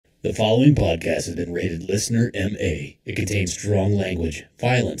The following podcast has been rated Listener MA. It contains strong language,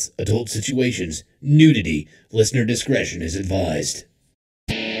 violence, adult situations, nudity. Listener discretion is advised.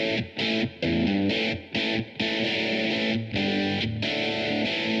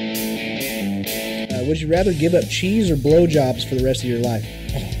 Would you rather give up cheese or blowjobs for the rest of your life?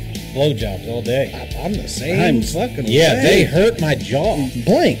 Blowjobs all day. I'm the same. Fucking Yeah, same. they hurt my jaw.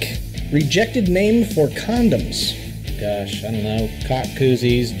 Blank. Rejected name for condoms. Gosh, I don't know. Cock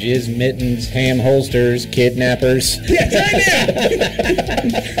koozies, jizz mittens, ham holsters, kidnappers. Yeah, try it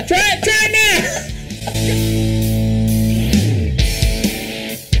now! Try it now!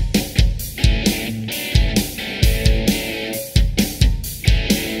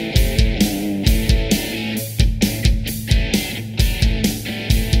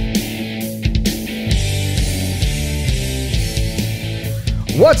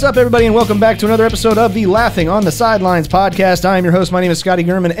 What's up, everybody, and welcome back to another episode of the Laughing on the Sidelines podcast. I am your host. My name is Scotty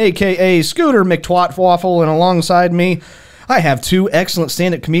Gurman, a.k.a. Scooter McTwatwaffle, and alongside me, I have two excellent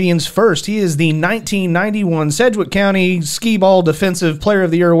stand-up comedians. First, he is the 1991 Sedgwick County Skee Ball Defensive Player of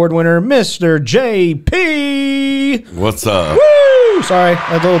the Year Award winner, Mr. JP. What's up? Woo! Sorry,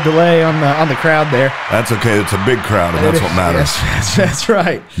 a little delay on the crowd there. That's okay. It's a big crowd, and that's what matters. Yes, that's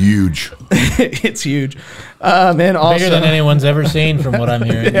right. Huge. It's huge. And also, bigger than anyone's ever seen, from what I'm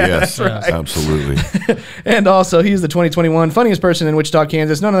hearing. Yes, right. Absolutely. And also, he's the 2021 funniest person in Wichita,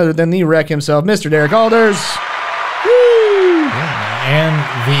 Kansas, none other than the wreck himself, Mr. Derek Alders. Woo! Yeah,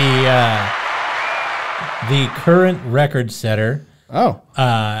 and the current record setter. Oh.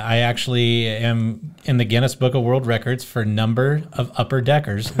 I actually am in the Guinness Book of World Records for number of upper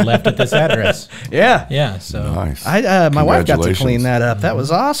deckers left at this address. Yeah. Yeah, so. Nice. My wife got to clean that up. That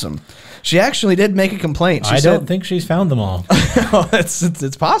was awesome. She actually did make a complaint. She don't think she's found them all. Oh,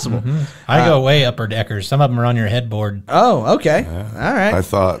 it's possible. Mm-hmm. I go way upper deckers. Some of them are on your headboard. Oh, okay. All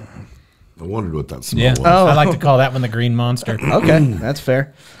right. I wondered what that smell Yeah, was. I like to call that one the green monster. Okay, that's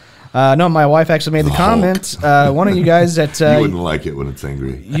fair. No, my wife actually made the comment. One of you guys that you wouldn't like it when it's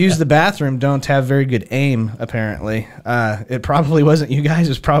angry. use the bathroom don't have very good aim, apparently. It probably wasn't you guys.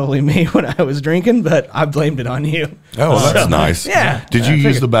 It was probably me when I was drinking, but I blamed it on you. Oh, well, that's nice. Yeah. Did you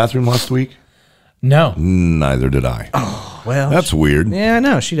use the bathroom last week? No. Neither did I. Oh, well. That's weird. Yeah, I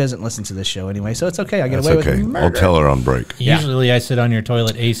know. She doesn't listen to this show anyway, so it's okay. I get away with murder. I'll tell her on break. Usually I sit on your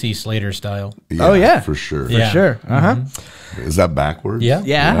toilet AC Slater style. Oh, yeah. For sure. For sure. Uh-huh. Is that backwards? Yeah.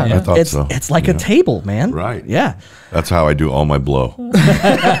 Yeah. I thought it's, so. It's like a table, man. Right. Yeah. That's how I do all my blow.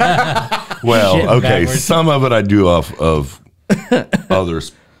 Shitting Well, okay, backwards. some of it I do off of other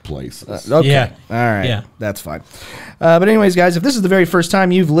places. Okay. Yeah. All right. Yeah. That's fine. But anyways, guys, if this is the very first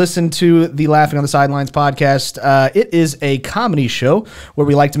time you've listened to the Laughing on the Sidelines podcast, it is a comedy show where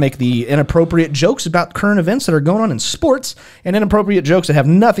we like to make the inappropriate jokes about current events that are going on in sports and inappropriate jokes that have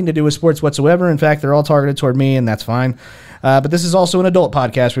nothing to do with sports whatsoever. In fact, they're all targeted toward me, and that's fine. But this is also an adult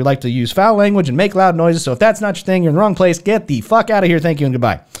podcast where we like to use foul language and make loud noises. So if that's not your thing, you're in the wrong place. Get the fuck out of here. Thank you and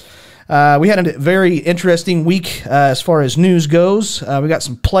goodbye. We had a very interesting week as far as news goes. We got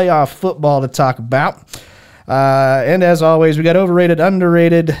some playoff football to talk about. And as always, we got overrated,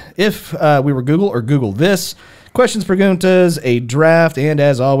 underrated, if we were Google or Google this, questions, preguntas, a draft, and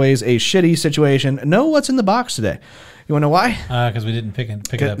as always, a shitty situation. Know what's in the box today. You want to know why? Because we didn't pick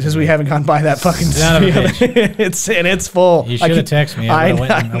it up. Because we haven't gone by that fucking Son of a bitch. it's full. You should have texted me. I would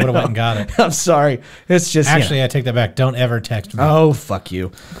have went and got it. I'm sorry. It's just Actually, I take that back. Don't ever text me. Oh, fuck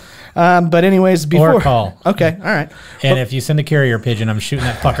you. But anyways, before... Or call. Okay, all right. And if you send a carrier pigeon, I'm shooting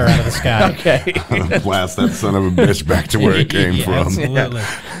that fucker out of the sky. Okay. Blast that son of a bitch back to where it came Yeah, from. Absolutely.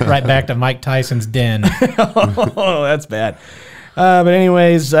 Right back to Mike Tyson's den. Oh, that's bad. But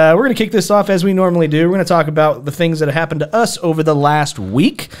anyways, we're going to kick this off as we normally do. We're going to talk about the things that have happened to us over the last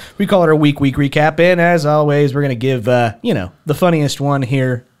week. We call it our week recap. And as always, we're going to give, the funniest one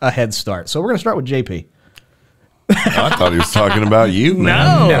here a head start. So we're going to start with JP. I thought he was talking about you,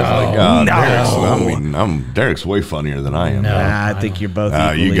 man. Derek's way funnier than I am. No. I think you're both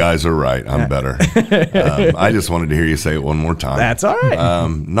equally. You guys are right. I'm better. I just wanted to hear you say it one more time. That's all right.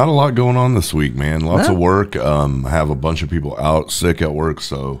 Not a lot going on this week, man. Lots of work. I have a bunch of people out sick at work,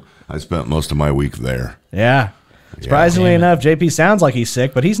 so I spent most of my week there. Yeah. Surprisingly enough, JP sounds like he's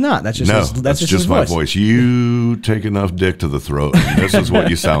sick, but he's not. That's just that's just my voice. You take enough dick to the throat, and this is what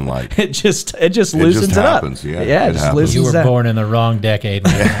you sound like. It just loosens it up. Yeah, it just loosens You it were up. born in the wrong decade.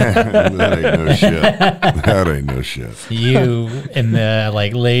 That ain't no shit. That ain't no shit. You in the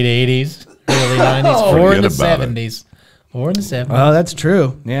late 80s, early 90s, or in the Forget about it. 70s. Or in the 70s. Oh, that's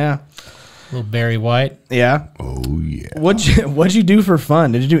true. Yeah. Little Barry White. Yeah. Oh yeah. What'd you do for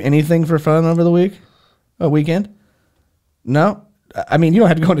fun? Did you do anything for fun over the weekend? No? I mean, you don't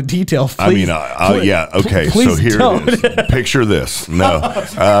have to go into detail. Please, yeah. Okay, so please here don't. it is. Picture this. No.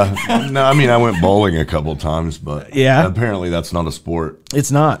 No, I mean, I went bowling a couple of times, but Yeah. apparently that's not a sport.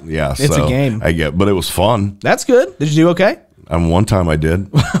 It's not. Yeah. It's so a game. I get, but it was fun. That's good. Did you do okay? One time I did.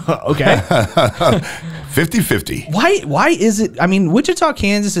 Okay. 50-50. Why is it? I mean, Wichita,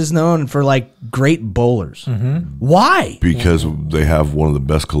 Kansas is known for like great bowlers. Why? Because they have one of the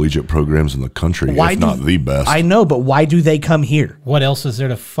best collegiate programs in the country, Why if not the best. I know, but why do they come here? What else is there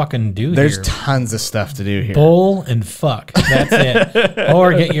to fucking do There's here? tons of stuff to do here. Bowl and fuck. That's it.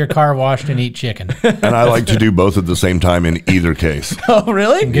 Or get your car washed and eat chicken. And I like to do both at the same time in either case. Oh,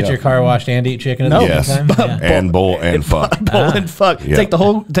 really? Get your car washed and eat chicken at No. the Yes. same time? Yeah. And bowl and fuck. Bowl and fuck. Yeah. Take the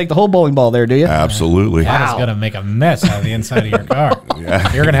whole bowling ball there, do you? Absolutely. That is Wow. going to make a mess out of the inside of your car.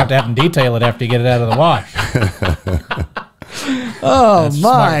 You're going to have them detail it after you get it out of the wash. Oh That's a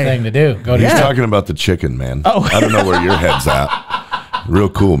smart my! thing to do. Go to He's your talking about the chicken, man. Oh. I don't know where your head's at. Real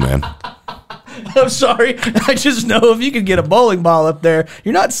cool, man. I'm sorry. I just know if you could get a bowling ball up there,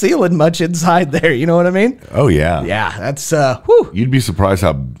 you're not sealing much inside there. You know what I mean? Oh, yeah. Yeah, that's whew. You'd be surprised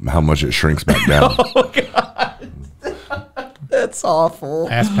how much it shrinks back down. That's awful.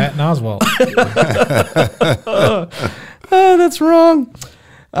 Ask Patton Oswalt. Oh, that's wrong.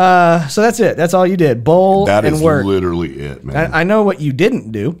 So that's it. That's all you did. Bowl That and is work. literally it, man. I know what you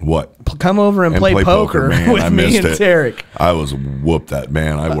didn't do. What? Come over and play poker man. with I me missed and it. Tarek. I was whooped that,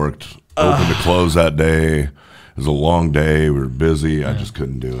 man. I worked open to close that day. It was a long day. We were busy. I just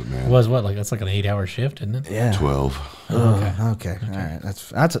couldn't do it, man. Was what? Like that's like an 8-hour shift, isn't it? Yeah. 12. Okay. All right.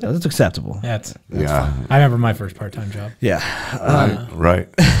 That's acceptable. That's Yeah. I remember my first part-time job. Yeah. Right.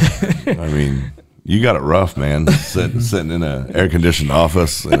 I mean, you got it rough, man. Sitting in an air-conditioned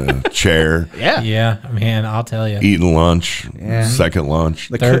office in a chair, Yeah. Yeah, man, I'll tell you. eating lunch, Yeah. second lunch,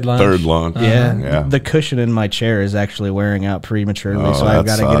 Third lunch. third lunch. Yeah. Yeah. The cushion in my chair is actually wearing out prematurely, Oh, so I've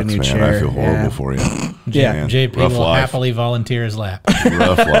that got to get a new sucks, man. chair. I feel horrible Yeah. for you. Yeah. Man, JP rough will life. happily volunteer his lap.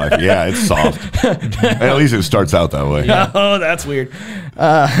 Rough life. Yeah, it's soft. At least it starts out that way. Oh, that's weird.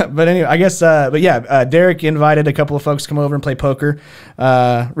 But anyway, I guess, Derek invited a couple of folks to come over and play poker.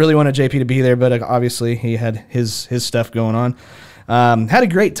 Really wanted JP to be there, but obviously he had his stuff going on. Had a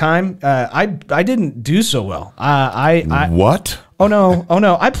great time. I didn't do so well. What? Oh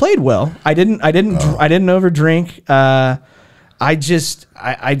no. I played well. I didn't overdrink. I just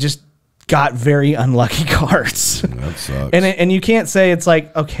got very unlucky cards. That sucks. And you can't say it's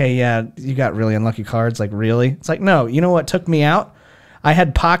like, okay, yeah, you got really unlucky cards. Like, really? It's like, no, you know what took me out? I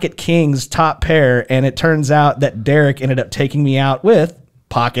had pocket kings top pair, and it turns out that Derek ended up taking me out with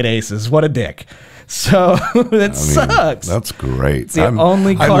pocket aces. What a dick. So that sucks. That's great. the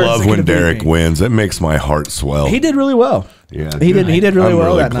only I cards love that when could've beat Derek me. wins. It makes my heart swell. He did really well. Yeah, He did really I'm well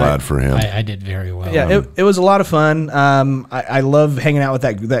really that glad night. for him. I did very well. Yeah, it was a lot of fun. I love hanging out with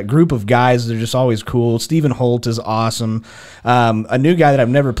that group of guys. They're just always cool. Stephen Holt is awesome. A new guy that I've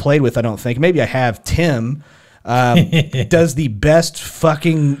never played with, I don't think. Maybe I have. Tim does the best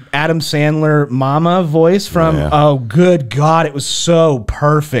fucking Adam Sandler mama voice from. Yeah. Oh, good God! It was so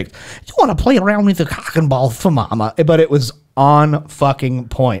perfect. You want to play around with the cock and ball for mama, but it was on fucking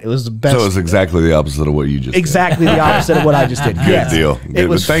point. It was the best. So it's exactly the opposite of what you just exactly the opposite of what I just did. did. Yes. Good deal. It Good,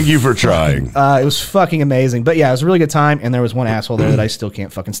 was but thank you for trying. It was fucking amazing. But yeah, it was a really good time, and there was one asshole there that I still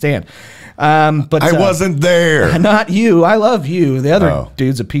can't fucking stand. But I wasn't there. not you. I love you. The other Oh.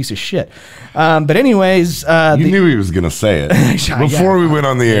 dude's a piece of shit. But anyways, You knew he was going to say it. Before we went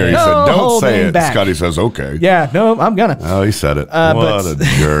on the air, he No said, don't holding say it. back. Scotty says, okay. yeah, no, I'm gonna. Oh, he said it. but- What a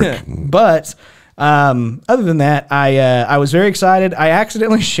jerk. But other than that, I was very excited. I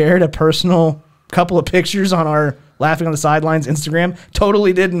accidentally shared a personal couple of pictures on our Laughing on the Sidelines Instagram.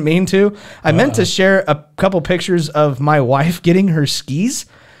 Totally didn't mean to. I meant to share a couple pictures of my wife getting her skis.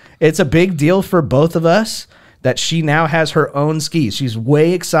 It's a big deal for both of us that she now has her own skis. She's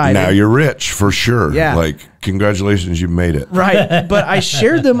way excited. Now you're rich for sure. Yeah. Like, congratulations, you made it. Right. But I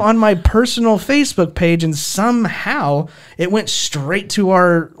shared them on my personal Facebook page, and somehow it went straight to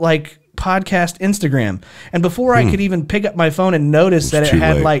our podcast Instagram. And before I could even pick up my phone and notice that it too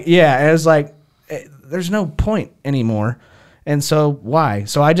had late. and it was like, there's no point anymore. And so why?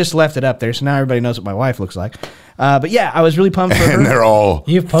 So I just left it up there. So now everybody knows what my wife looks like. But yeah, I was really pumped for And her. they're all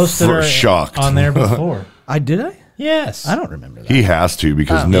You've posted her shocked. on there before. Did I? Yes. I don't remember that. He has to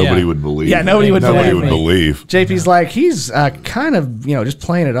because nobody Yeah. would believe. Yeah, nobody would Nobody believe would me. believe. JP's like, he's kind of, just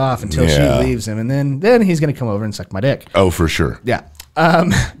playing it off until Yeah. she leaves him. And then he's going to come over and suck my dick. Oh, for sure. Yeah.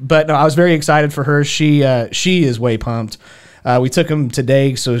 But no, I was very excited for her. She is way pumped. We took him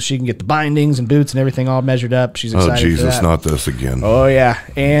today so she can get the bindings and boots and everything all measured up. She's excited Oh, for Jesus, that. not this again. Oh, yeah.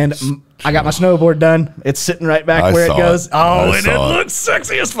 And I got my snowboard done. It's sitting right back I where it saw goes. it. Oh, I and it saw it. looks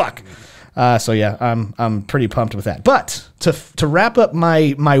sexy as fuck. So yeah, I'm pretty pumped with that. But to wrap up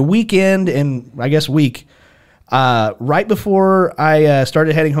my weekend and I guess week, right before I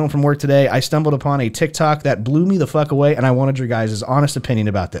started heading home from work today, I stumbled upon a TikTok that blew me the fuck away, and I wanted your guys' honest opinion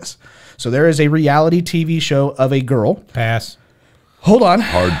about this. So there is a reality TV show of a girl. Pass. Hold on.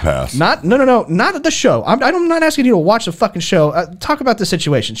 Hard pass. No, not the show. I'm not asking you to watch the fucking show. Talk about the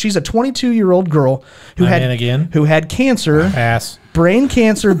situation. She's a 22-year-old girl who had cancer. Pass. Brain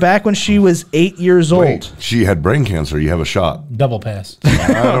cancer back when she was 8 years old. Wait, she had brain cancer. You have a shot. Double pass.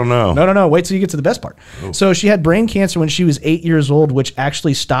 I don't know. No. Wait till you get to the best part. Oh. So she had brain cancer when she was 8 years old, which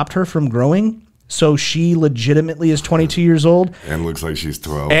actually stopped her from growing. So she legitimately is 22 years old. And looks like she's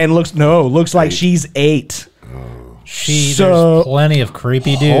 12. And looks like she's 8. There's plenty of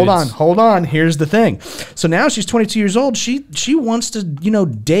creepy dudes. Hold on. Here's the thing. So now she's 22 years old. She wants to,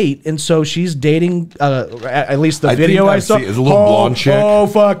 date, and so she's dating. At least the video I saw is a little blonde chick. Oh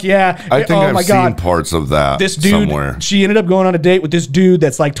fuck yeah! I think I've seen parts of that. This dude, somewhere. She ended up going on a date with this dude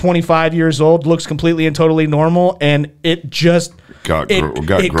that's like 25 years old, looks completely and totally normal, and it just got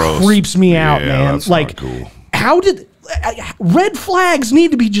it gross. Creeps me out, man. That's like, not cool. How did red flags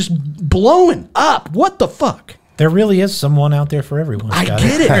need to be just blowing up? What the fuck? There really is someone out there for everyone. I Scott.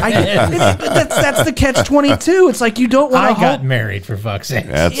 get it. That's the catch-22. It's like you don't want to. I got married, for fuck's sake.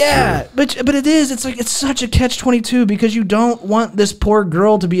 That's yeah, true. but it is. It's like it's such a catch-22 because you don't want this poor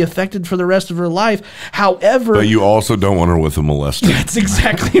girl to be affected for the rest of her life. However, But you also don't want her with a molester. that's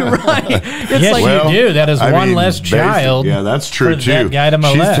exactly right. It's Yes, like, you do. That is I one mean, less child. Yeah, that's true for too. that guy to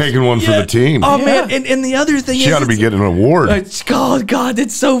molest. She's taking one for the team. oh man, and the other thing She is, ought to be it's- getting an award. Oh God,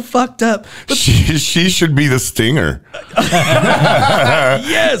 it's so fucked up. But She should be the stinger.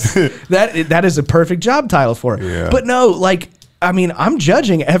 yes, that is a perfect job title for it. Yeah. But no, like, I mean, I'm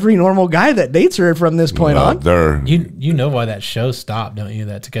judging every normal guy that dates her from this point on. They're You know why that show stopped, don't you?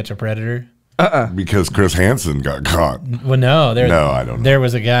 That To Catch a Predator. because Chris Hansen got caught. Well, no, I don't know. There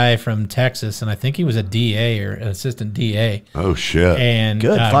was a guy from Texas, and I think he was a DA or an assistant DA, Oh shit! and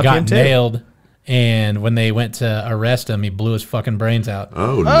Good, fuck him got too. nailed. And when they went to arrest him, he blew his fucking brains out.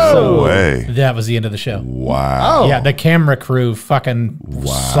 Oh no way! That was the end of the show. Wow! Yeah, the camera crew fucking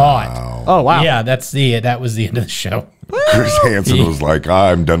saw it. Oh wow. Yeah, that was the end of the show. Chris Hansen was like,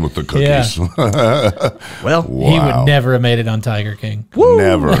 "I'm done with the cookies." Well, He would never have made it on Tiger King.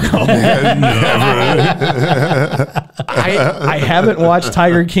 Never. I haven't watched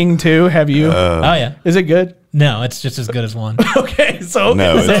Tiger King 2. Have you? Oh yeah. Is it good? No, it's just as good as one. Okay, so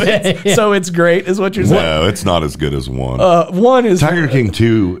No, so it's great, is what you're saying. No, it's not as good as one. One is Tiger King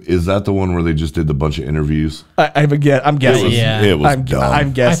 2, is that the one where they just did the bunch of interviews? I'm guessing. Yeah. It was dumb. I'm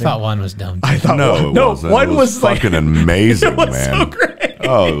I guessing. thought one was dumb. I thought No, one, it no, wasn't. one It was like fucking amazing, it was man. so great.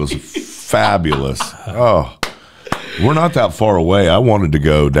 Oh, it was fabulous. Oh, we're not that far away. I wanted to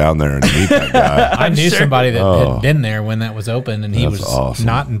go down there and meet that guy. I knew somebody that had been there when that was open, and he That's was awesome.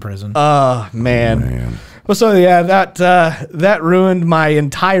 not in prison. Oh man. Man. Well, so yeah, that ruined my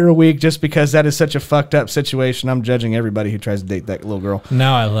entire week just because that is such a fucked up situation. I'm judging everybody who tries to date that little girl.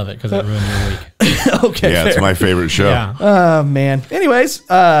 Now I love it because it ruined your week. Okay. Yeah, it's fair. my favorite show. Yeah, Oh man. Anyways,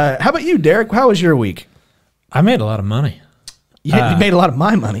 how about you, Derek? How was your week? I made a lot of money. You made a lot of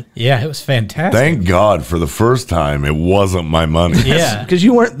my money Yeah, it was fantastic. Thank God for the first time it wasn't my money. Yeah, because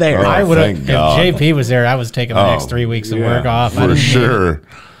you weren't there. Oh, I would have. thank If God. JP was there, I was taking the next 3 weeks of work off. I For didn't need it. sure.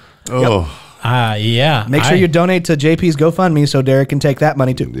 Oh, Yeah. Make sure you donate to JP's GoFundMe so Derek can take that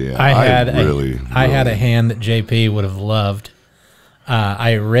money too. yeah. I had I had a hand that JP would have loved.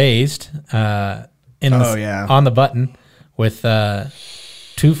 I raised on the button with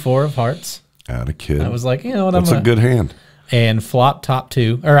 2-4 of hearts. Had a kid. I was like, you know what, That's I'm a gonna good hand. and flop top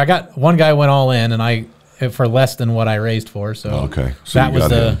 2. Or I got one guy went all in, and I for less than what I raised for. So Okay. So that you was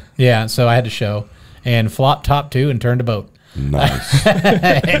got him. So I had to show and flop top 2 and turned a boat. Nice.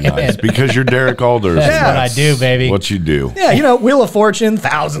 Nice. Because you're Derek Alders. That's what I do, baby. What you do. Yeah, Wheel of Fortune,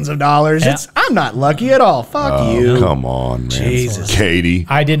 thousands of dollars. Yeah. I'm not lucky at all. Fuck you. Come on, man. Jesus. Katie.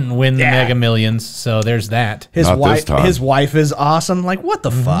 I didn't win the Mega Millions, so there's that. His Not this wife, time. his wife is awesome. Like, what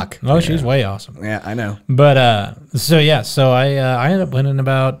the fuck? Oh, she's way awesome. Yeah, I know. But so I ended up winning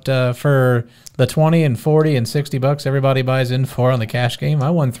about for the 20 and 40 and $60 everybody buys in for on the cash game.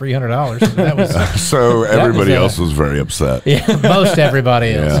 I won $300. That was So everybody was, else was very upset. yeah, most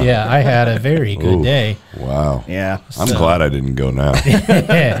everybody else. Yeah, I had a very good Ooh. day. Wow. Yeah. I'm glad I didn't go now.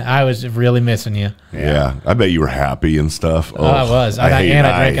 I was really missing you. Yeah. I bet you were happy and stuff. Oh, I was. I I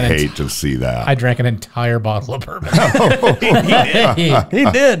drank an hate to see that. I drank an entire bottle of bourbon. He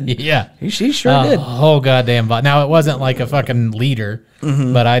did. Yeah. She sure did. Whole goddamn bottle. Now, it wasn't like a fucking liter.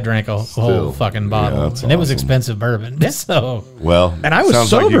 but I drank a whole fucking bottle, that's and it was awesome. expensive bourbon. So Well, And I was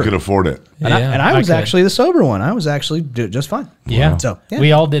sounds like you sober. could afford it. And I was could. actually the sober one. I was actually just fine. Yeah. So, yeah.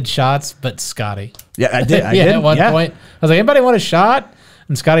 We all did shots, but Scotty. Yeah, I did. I yeah, did. at one point, I was like, anybody want a shot?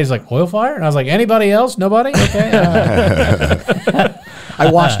 And Scotty's like, oil fire? And I was like, anybody else? Nobody? Okay. I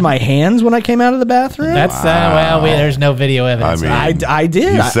washed my hands when I came out of the bathroom. That's, there's no video evidence. I mean, I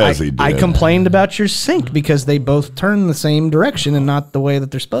did. He says he did. I complained about your sink because they both turn the same direction and not the way that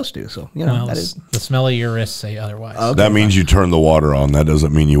they're supposed to. So, you know, well, that is. the smell of your wrists say otherwise. That means you turned the water on. That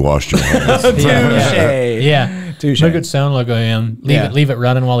doesn't mean you washed your hands. Yeah. Touche. Make it sound like I am. Leave it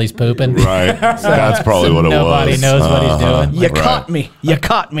running while he's pooping. Right. That's probably what it was. Nobody knows what he's doing. You caught me. You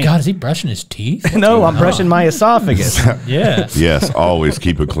caught me. God, is he brushing his teeth? No, I'm brushing my esophagus. Yeah. Yes, always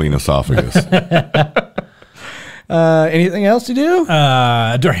keep a clean esophagus. Anything else to do?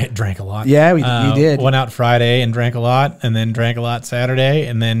 Drank a lot. Yeah, we did. Went out Friday and drank a lot, and then drank a lot Saturday,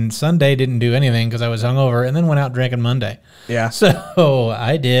 and then Sunday didn't do anything because I was hungover, and then went out drinking Monday. Yeah. So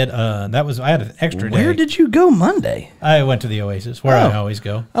I did. I had an extra day. Where did you go Monday? I went to the Oasis, where I always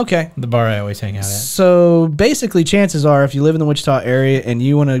go. Okay. The bar I always hang out at. So basically, chances are, if you live in the Wichita area and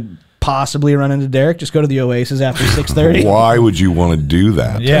you want to possibly run into Derek, just go to the Oasis after 6:30. Why would you want to do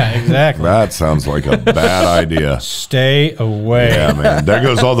that? Yeah, exactly. That sounds like a bad idea. Stay away. Yeah, man. There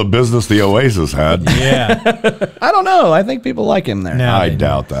goes all the business the Oasis had. Yeah. I don't know. I think people like him there. No, I they-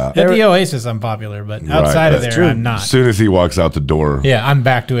 doubt that. At the Oasis, I'm popular, but outside of that's there, true. I'm not. As soon as he walks out the door, Yeah, I'm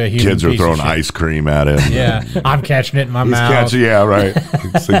back to a human kids are piece of throwing shit. ice cream at him. Yeah, I'm catching it in my He's mouth. catching, yeah, right.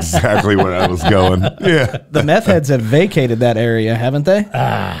 It's exactly where I was going. Yeah. The meth heads have vacated that area, haven't they?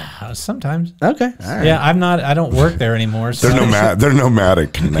 Sometimes. Okay. All right. Yeah, I'm not. I don't work there anymore. So. They're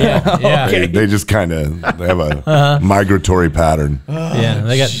nomadic now. Yeah. They just kind of they have a migratory pattern. Yeah,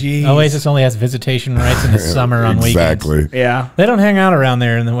 they got jeez. Oasis only has visitation rights in the summer on weekends. Exactly. Yeah. They don't hang out around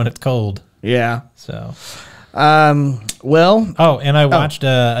there, and then when it's cold. Yeah. So. Well, Oh, and I watched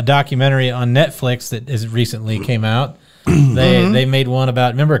a documentary on Netflix that is recently came out. They made one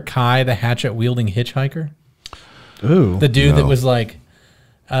about, remember Kai, the hatchet wielding hitchhiker? ooh. The dude that was like,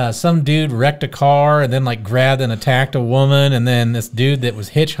 some dude wrecked a car and then like grabbed and attacked a woman, and then this dude that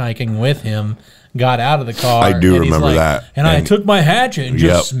was hitchhiking with him got out of the car. I do and he's remember like, that. And I And- took my hatchet and Yep.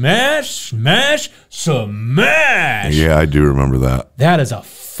 just smash. Yeah, I do remember that. That is a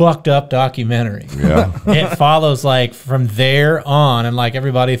fucked up documentary. Yeah. It follows like from there on, and like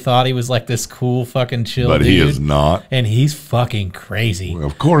everybody thought he was like this cool fucking chill But dude. he is not. And he's fucking crazy.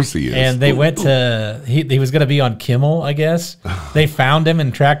 Of course he is. And they went to, he was going to be on Kimmel, I guess. They found him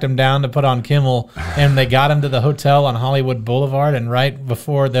and tracked him down to put on Kimmel, and they got him to the hotel on Hollywood Boulevard. And right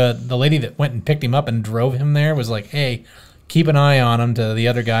before the lady that went and picked him up and drove him there was like, hey, keep an eye on him, to the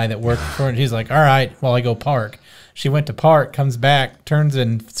other guy that worked for him. He's like, all right, while I go park. She went to park, comes back, turns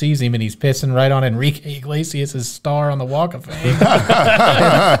and sees him, and he's pissing right on Enrique Iglesias' star on the Walk of Fame.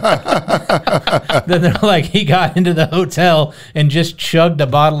 Then they're like, he got into the hotel and just chugged a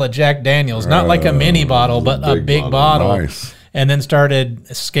bottle of Jack Daniels, not like a mini bottle, but a big bottle. Nice. And then started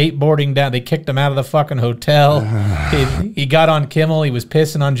skateboarding down. They kicked him out of the fucking hotel. He got on Kimmel. He was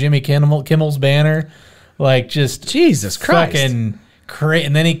pissing on Jimmy Kimmel's banner, like just Jesus Christ. fucking crazy.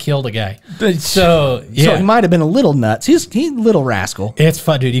 And then he killed a guy. So yeah, So he might have been a little nuts. He's a little rascal. it's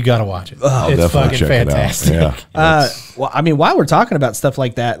fun, dude. You gotta watch it. I'll It's definitely fucking check fantastic. it out. Yeah. Well, I mean, while we're talking about stuff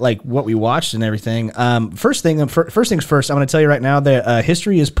like that, like what we watched and everything, first things first, I'm going to tell you right now that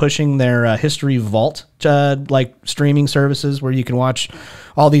History is pushing their History Vault like streaming services where you can watch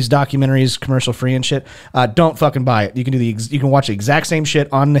all these documentaries commercial free and shit. Don't fucking buy it. You can you can watch the exact same shit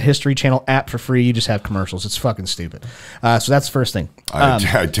on the History Channel app for free. You just have commercials. It's fucking stupid. So that's the first thing.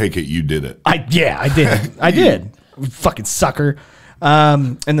 I take it you did it. I did. I did. Fucking sucker.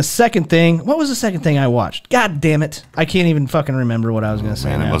 And the second thing, what was the second thing I watched? God damn it. I can't even fucking remember what I was going to say.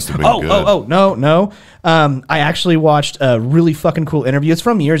 Man, it now. must have been good. No. I actually watched a really fucking cool interview. It's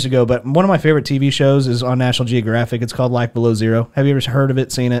from years ago, but one of my favorite TV shows is on National Geographic. It's called Life Below Zero. Have you ever heard of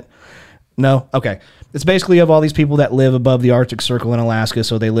it, seen it? No? Okay. It's basically of all these people that live above the Arctic Circle in Alaska,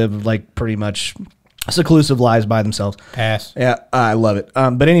 so they live like pretty much seclusive lives by themselves. Pass. Yeah, I love it.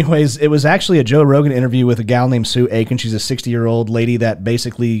 But anyways, it was actually a Joe Rogan interview with a gal named Sue Aiken. She's a 60-year-old lady that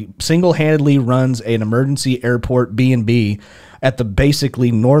basically single-handedly runs an emergency airport B&B at the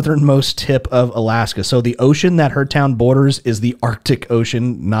basically northernmost tip of Alaska. So the ocean that her town borders is the Arctic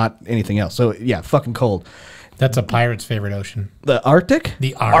Ocean, not anything else. So yeah, fucking cold. That's a pirate's favorite ocean. The Arctic?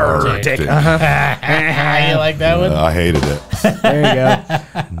 The Arctic. You like that one? I hated it, There you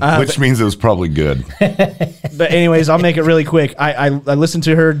go. which means it was probably good. But anyways, I'll make it really quick. I listened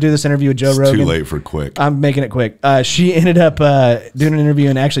to her do this interview with Joe It's Rogan. too late for quick. I'm making it quick. She ended up doing an interview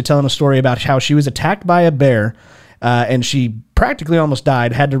and actually telling a story about how she was attacked by a bear, and she practically almost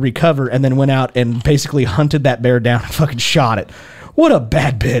died, had to recover, and then went out and basically hunted that bear down and fucking shot it. What a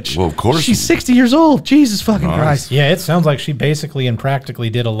bad bitch. Well, of course. She's 60 years old. Jesus fucking Christ. Yeah, it sounds like she basically and practically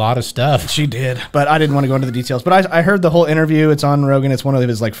did a lot of stuff. She did, but I didn't want to go into the details. But I heard the whole interview. It's on Rogan. It's one of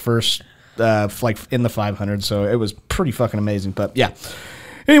his like first, like in the 500. So it was pretty fucking amazing. But yeah.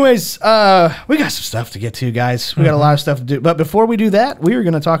 Anyways, we got some stuff to get to, guys. We got a lot of stuff to do. But before we do that, we are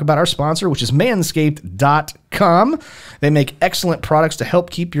going to talk about our sponsor, which is manscaped.com. They make excellent products to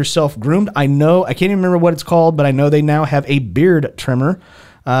help keep yourself groomed. I can't even remember what it's called, but I know they now have a beard trimmer.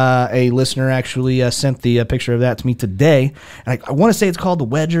 A listener actually sent the picture of that to me today. And I want to say it's called the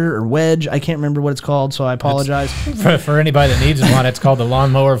Wedge. I can't remember what it's called, so I apologize. For anybody that needs one, it's called the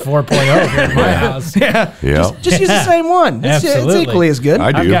Lawnmower 4.0 here in my house. Yeah. Yeah. Just use the same one. It's equally as good.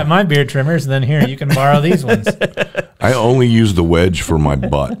 I do. I've got my beard trimmers, and then here, you can borrow these ones. I only use the wedge for my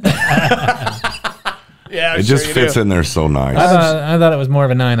butt. Yeah, It just fits in there so nice. I thought it was more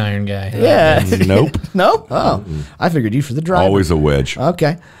of a 9-iron guy. Yeah. Nope. No? Oh. I figured you for the driver. Always a wedge.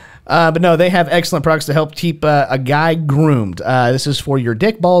 Okay. But no, they have excellent products to help keep a guy groomed. This is for your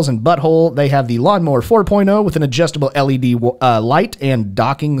dick, balls, and butthole. They have the Lawnmower 4.0 with an adjustable LED light and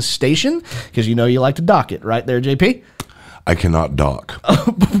docking station, because you know you like to dock it, right there, JP? I cannot dock.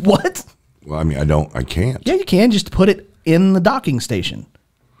 What? Well, I mean, I can't. Yeah, you can. Just put it in the docking station.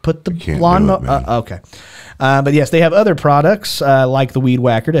 Put the can't lawnmower. do it, man. Okay. But yes, they have other products like the Weed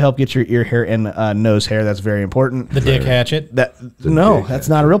Whacker to help get your ear hair and nose hair. That's very important. The Dick Hatchet. That's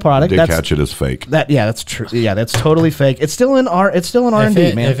not a real product. Dick That's hatchet is fake. that's true. Yeah, that's totally fake. It's still in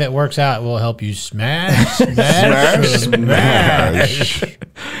R&D, man. If it works out, it will help you smash. Smash.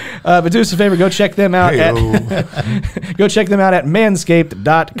 But do us a favor, go check them out Hey-o. go check them out at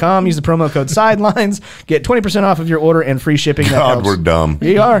manscaped.com. Use the promo code sidelines. Get 20% off of your order and free shipping. That God, helps. we're dumb.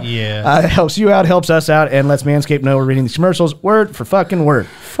 We are. Yeah. It helps you out, helps us out, and lets Manscaped know we're reading these commercials word for fucking word.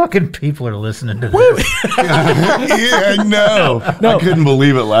 Fucking people are listening to this. Yeah, I know. I couldn't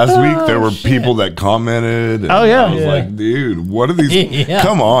believe it last week. There were people that commented. And Oh, yeah. I was like, dude, what are these? Yeah.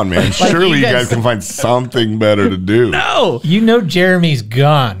 Come on, man. Surely you you guys guys- can find something better to do. Oh, You know Jeremy's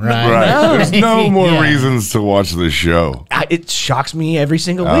gone, right? Right. There's no more Yeah. reasons to watch this show. it shocks me every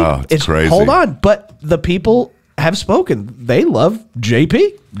single week. Oh, it's crazy. Hold on, but the people have spoken. They love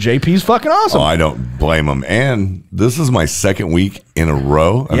JP. JP's fucking awesome. Oh, I don't blame them. And this is my second week in a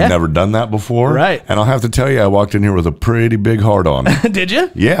row. I've Yeah. never done that before. Right. And I'll have to tell you, I walked in here with a pretty big heart on. Did you?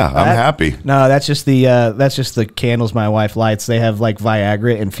 Yeah, I'm happy. No, that's just the candles my wife lights. They have like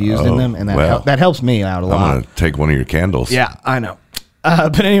Viagra infused in them, and that helps me out a lot. I'm going to take one of your candles. Yeah, I know.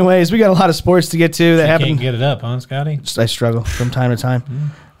 But anyways, we got a lot of sports to get to that happen. Can't get it up, huh, Scotty? I struggle from time to time.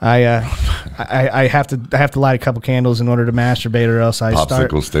 I have to light a couple candles in order to masturbate, or else I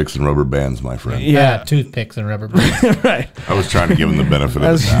start. Popsicle sticks and rubber bands, my friend. Yeah, Toothpicks and rubber bands. right. I was trying to give him the benefit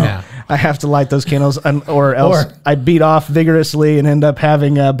of the doubt. Yeah. I have to light those candles, or else I beat off vigorously and end up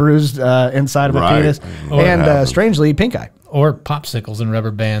having bruised inside of my Right. penis, Or and happens. strangely, pink eye. Or popsicles and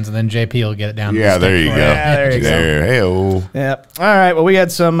rubber bands, and then JP will get it down. Yeah, to the there you stick go. for Yeah, there you go. Hey-o. Yeah. All right. Well, we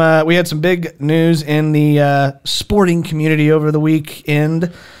had some big news in the sporting community over the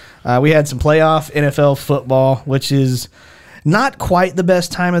weekend. We had some playoff NFL football, which is not quite the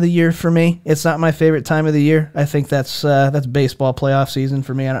best time of the year for me. It's not my favorite time of the year. I think that's baseball playoff season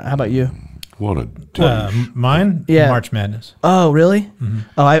for me. How about you? What a Mine? Yeah. March Madness. Oh, really?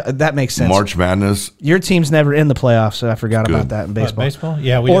 Oh, that makes sense. March Madness. Your team's never in the playoffs, so I forgot about that in baseball. Baseball?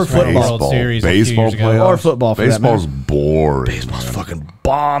 Yeah, we Or just won the football. World Series a few Baseball years ago. playoffs. Or football, for that Baseball's matter. boring. Baseball's man. fucking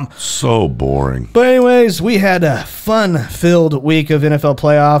bomb. So boring. But anyways, we had a fun-filled week of NFL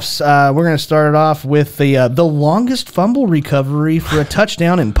playoffs. We're going to start it off with the longest fumble recovery for a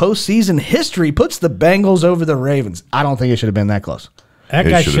touchdown in postseason history puts the Bengals over the Ravens. I don't think it should have been that close. That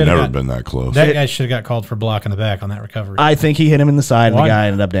It guy should should have have never been that close. That guy should have got called for blocking the back on that recovery. I think he hit him in the side, and the Why? guy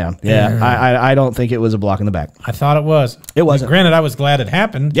ended up down. Yeah, I don't think it was a block in the back. I thought it was. It wasn't. Granted, I was glad it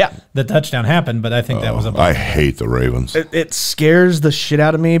happened. Yeah. The touchdown happened, but I think that was a I block. hate the Ravens. It scares the shit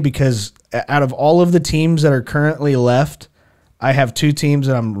out of me because out of all of the teams that are currently left, I have two teams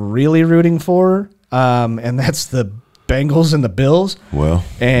that I'm really rooting for, and that's the Bengals and the Bills. Well,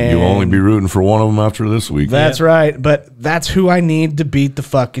 And- you'll only be rooting for one of them after this week. That's right, but that's who I need to beat the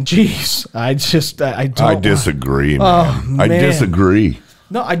fucking Chiefs. I don't. I disagree, man. Oh, I man. disagree.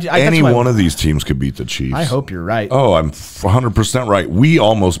 No, that's Any why- one of these teams could beat the Chiefs. I hope you're right. Oh, I'm 100% right. We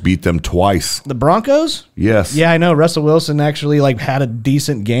almost beat them twice. The Broncos? Yes. Yeah, I know. Russell Wilson actually had a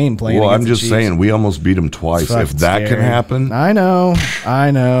decent game playing. Well, against I'm the just Chiefs. saying we almost beat them twice. It's If fucking that can scary. happen, I know.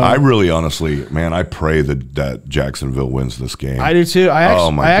 I really, honestly, man, I pray that Jacksonville wins this game. I do too.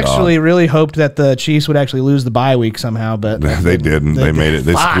 Oh, my I God. actually really hoped that the Chiefs would actually lose the bye week somehow, but They didn't. They made it.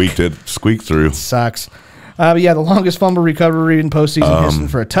 They Fuck. squeaked through. Sucks. But yeah, the longest fumble recovery in postseason history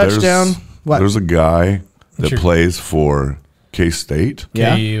for a touchdown. There's a guy that Sure. plays for K-State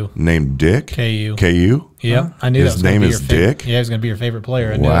Yeah. KU. named Dick. KU. KU? Yeah, I knew His that was gonna name be is your favorite. Dick? Yeah, he was going to be your favorite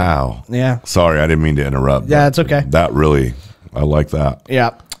player. I knew it. Wow. Yeah. Sorry, I didn't mean to interrupt. Yeah, but it's okay. That really, I like that.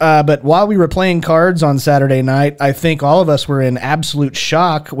 Yeah. But while we were playing cards on Saturday night, I think all of us were in absolute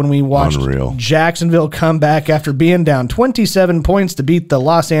shock when we watched Unreal. Jacksonville come back after being down 27 points to beat the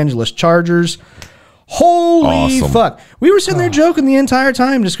Los Angeles Chargers. Holy Awesome. fuck. We were sitting there joking the entire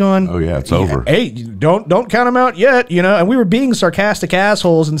time, just going, Oh, yeah, it's over. Hey, don't count them out yet, And we were being sarcastic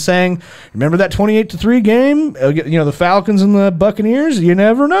assholes and saying, remember that 28-3 game? The Falcons and the Buccaneers? You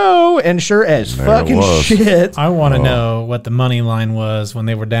never know. And sure as There it fucking was. shit. I want to know what the money line was when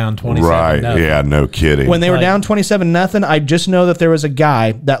they were down 27. Right. Yeah, no kidding. When they were Like- down 27-0, I just know that there was a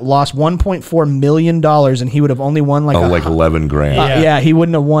guy that lost $1.4 million and he would have only won like, like 11 grand. Yeah. he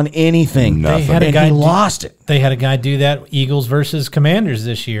wouldn't have won anything. Nothing. They had a And guy he lost it. They had a guy do that Eagles versus Commanders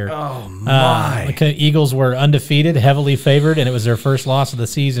this year. Oh my. Eagles were undefeated, heavily favored, and it was their first loss of the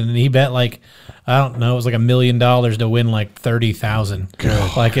season. And he bet it was like $1 million to win like 30,000.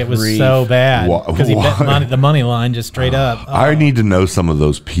 Like it was grief. so bad because he bet Why? the money line just straight up. I need to know some of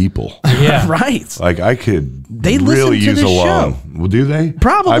those people. Yeah, Right. Like I could They really listen to use a this loan. show. Well, do they?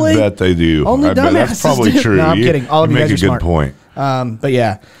 Probably. I bet they do. Only I bet that's dumbasses probably do. true. No, I'm kidding. All of you make guys a are good smart. point. But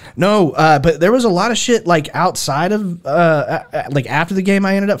yeah, no, but there was a lot of shit like outside of like after the game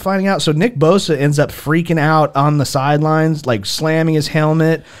I ended up finding out. So Nick Bosa ends up freaking out on the sidelines, like slamming his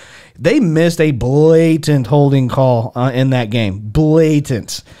helmet. They missed a blatant holding call in that game.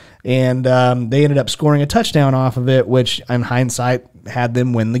 Blatant. And they ended up scoring a touchdown off of it, which in hindsight had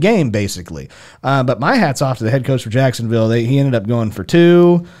them win the game basically. But my hat's off to the head coach for Jacksonville. He ended up going for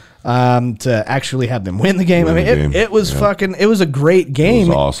 2. To actually have them win the game. Win I the mean, game. it was fucking, it was a great game.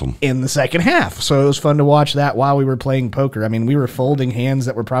 awesome. In the second half. So it was fun to watch that while we were playing poker. I mean, we were folding hands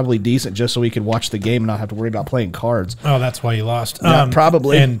that were probably decent just so we could watch the game and not have to worry about playing cards. Oh, that's why you lost. Yeah,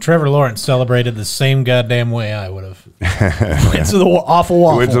 probably. And Trevor Lawrence celebrated the same goddamn way I would have. Went to the awful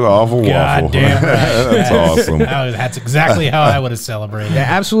waffle. Went to the awful waffle. Goddamn right. That's awesome. That's exactly how I would have celebrated. Yeah,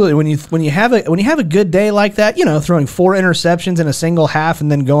 absolutely. When you have a good day like that, throwing 4 interceptions in a single half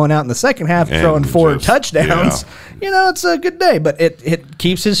and then going out in the second half And throwing 4 just- touchdowns, it's a good day. But it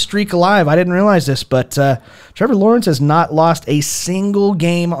keeps his streak alive. I didn't realize this, but Trevor Lawrence has not lost a single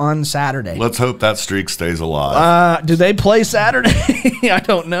game on Saturday. Let's hope that streak stays alive. Do they play Saturday? I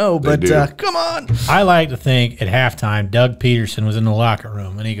don't know, but do. come on. I like to think at halftime, Doug Peterson was in the locker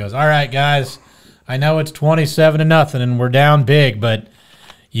room and he goes, "All right, guys, I know it's 27-0 and we're down big, but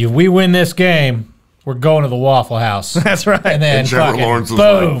if we win this game, we're going to the Waffle House." That's right. And then and Trevor fucking Lawrence was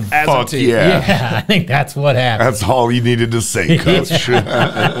boom. like, As a fuck team. yeah. Yeah, I think that's what happened. That's all you needed to say, Coach.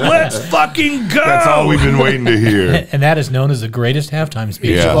 Let's fucking go. That's all we've been waiting to hear. And that is known as the greatest halftime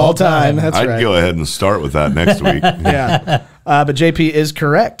speech Yeah. of all time. That's I'd right. go ahead and start with that next week. Yeah. But JP is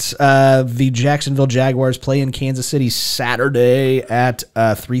correct. The Jacksonville Jaguars play in Kansas City Saturday at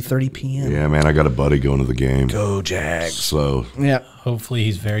 3:30 p.m. Yeah, man, I got a buddy going to the game. Go Jags. So Yeah. Hopefully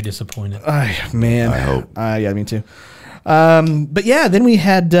he's very disappointed. Man. I hope. Yeah, me too. But yeah, then we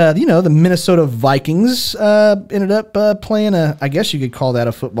had the Minnesota Vikings ended up playing I guess you could call that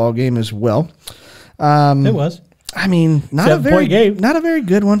a football game as well. It was. I mean, not a 7-point game. not a very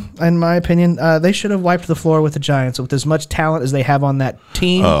good one in my opinion. They should have wiped the floor with the Giants with as much talent as they have on that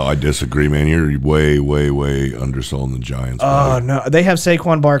team. Oh, I disagree, man. You're way, way, way underselling the Giants. Oh buddy. no, they have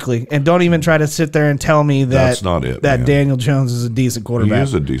Saquon Barkley, and don't even try to sit there and tell me that That's not it, That man. Daniel Jones is a decent He quarterback.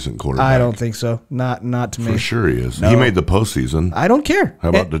 is a decent quarterback. I don't think so. Not to me. For sure he is. He made the postseason. I don't care. How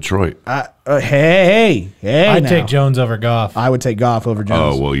about Detroit? Hey, I'd now. take Jones over Goff. I would take Goff over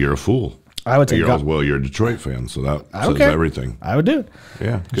Jones. Oh, well, you're a fool. I would take Goff. Well, you're a Detroit fan, so that I don't says care. everything. I would do it.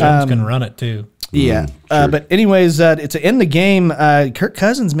 Yeah. Good. Jones can run it too. Yeah, sure. but anyways, it's to end the game. Kirk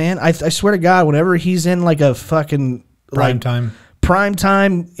Cousins, man, I swear to God, whenever he's in like a fucking prime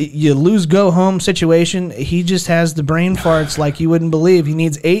time, you lose go home situation, he just has the brain farts like you wouldn't believe. He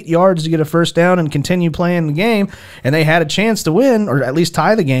needs 8 yards to get a first down and continue playing the game, and they had a chance to win or at least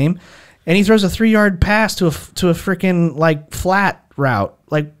tie the game, and he throws a 3-yard pass to a freaking like flat route.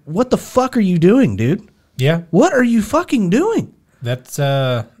 Like, what the fuck are you doing, dude? Yeah. What are you fucking doing? That's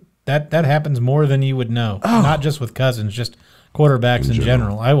that happens more than you would know. Not just with Cousins, just quarterbacks in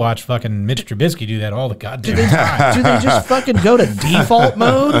general. I watch fucking Mitch Trubisky do that all the goddamn time. Do they just fucking go to default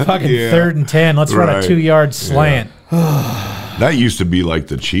mode? Fucking 3rd and 10. Let's run a 2-yard slant. That used to be like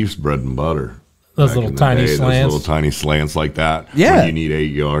the Chiefs' bread and butter. Those little tiny slants. Those little tiny slants like that. Yeah. When you need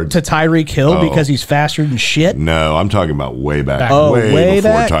 8 yards. To Tyreek Hill because he's faster than shit? No, I'm talking about way back. Way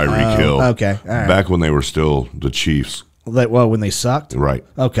before back? Tyreek Hill. Okay. All right. Back when they were still the Chiefs. Well, when they sucked? Right.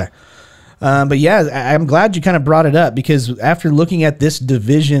 Okay. But yeah, I'm glad you kind of brought it up because after looking at this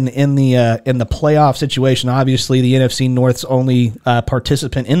division in the playoff situation, obviously the NFC North's only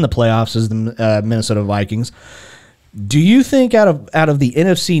participant in the playoffs is the Minnesota Vikings. Do you think out of the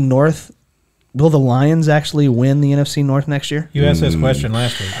NFC North, will the Lions actually win the NFC North next year? You asked this question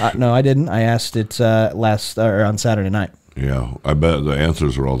last week. No, I didn't. I asked it on Saturday night. Yeah, I bet the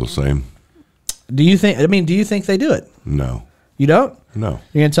answers are all the same. Do you think? I mean, do you think they do it? No. You don't? No.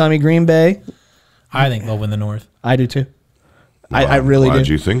 You're gonna tell me Green Bay? I think they'll win the North. I do too. I really do. Why did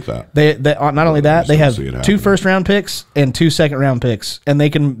you think that? They not only that, they have 2 first-round picks and 2 second-round picks, and they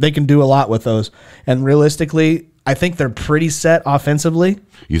can do a lot with those. And realistically, I think they're pretty set offensively.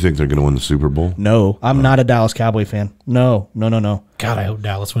 You think they're going to win the Super Bowl? No, I'm not a Dallas Cowboy fan. No. God, I hope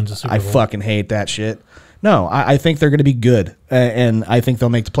Dallas wins the Super Bowl. I fucking hate that shit. No, I think they're going to be good, and I think they'll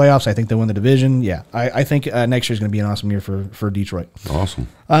make the playoffs. I think they'll win the division. Yeah, I think next year's going to be an awesome year for Detroit. Awesome.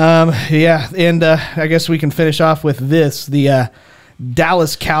 Yeah, and I guess we can finish off with this. The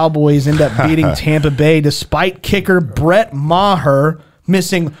Dallas Cowboys end up beating Tampa Bay despite kicker Brett Maher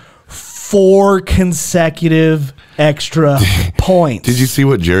missing 4 consecutive extra points. Did you see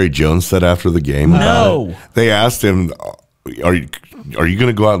what Jerry Jones said after the game? No. They asked him, are you going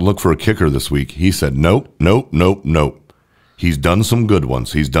to go out and look for a kicker this week? He said, nope. He's done some good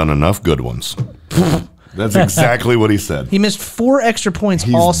ones. He's done enough good ones. That's exactly what he said. He missed 4 extra points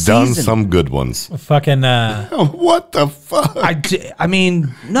all season. He's done some good ones. Fucking. What the fuck? I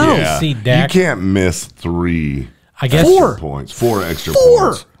mean, no. Yeah. See, Dak. You can't miss 3 I guess 4 points. 4 extra 4.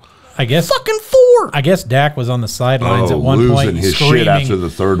 points. I guess fucking 4. I guess Dak was on the sidelines at one losing point his screaming, shit after the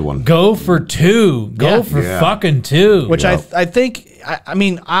 3rd one. "Go for 2! Go for fucking 2!" Which I think. I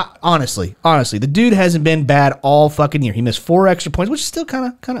mean, honestly, the dude hasn't been bad all fucking year. He missed 4 extra points, which is still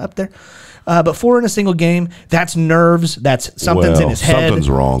kind of up there. But 4 in a single game, that's nerves. That's something's in his head. Something's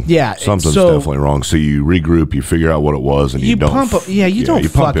wrong. Yeah. Something's definitely wrong. So you regroup, you figure out what it was, and you don't. Pump him, you don't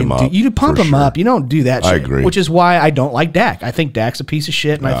fucking pump him up. You pump him up. You don't do that shit. I agree. Which is why I don't like Dak. I think Dak's a piece of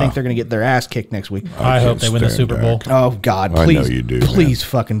shit, and I think they're going to get their ass kicked next week. I hope they win the Super Bowl. Oh, God. Please. I know you do. Please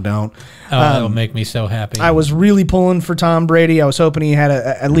fucking don't. Oh, that'll make me so happy. I was really pulling for Tom Brady. I was hoping he had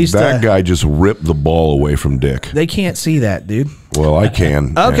at least that guy just ripped the ball away from Dick. They can't see that, dude. Well, I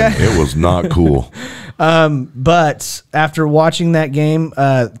can. Okay. And it was not cool. But after watching that game,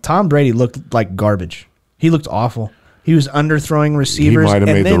 Tom Brady looked like garbage. He looked awful. He was underthrowing receivers. He might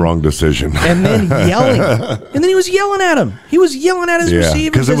have made the wrong decision. And then yelling. And then he was yelling at him. He was yelling at his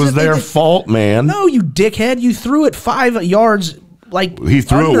receivers. Because it was their fault, man. No, you dickhead. You threw it 5 yards. Like he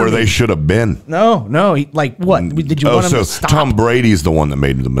threw it where they should have been. No. Like what? Did you want him to stop? Tom Brady's the one that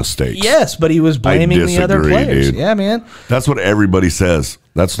made the mistakes. Yes, but he was blaming the other players. Dude. Yeah, man. That's what everybody says.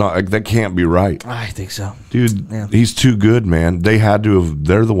 That's not. That can't be right. I think so, dude. Yeah. He's too good, man. They had to have.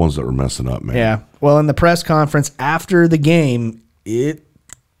 They're the ones that were messing up, man. Yeah. Well, in the press conference after the game,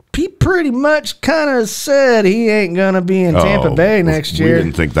 he pretty much kind of said he ain't going to be in Tampa Bay next year. We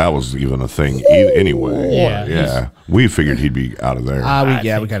didn't think that was even a thing anyway. Yeah. We figured he'd be out of there. We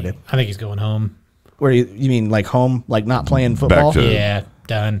kind of did. I think he's going home. Where you mean like home, like not playing football?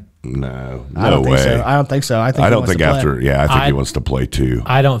 Done. No I don't way. think so. I don't think so. I think I think after. Yeah, I think he wants to play too.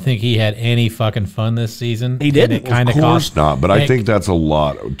 I don't think he had any fucking fun this season. He didn't. Of course not. But I think that's a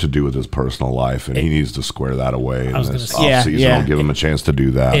lot to do with his personal life, and he needs to square that away. And this offseason will give him a chance to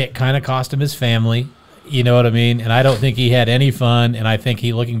do that. It kind of cost him his family. You know what I mean? And I don't think he had any fun. And I think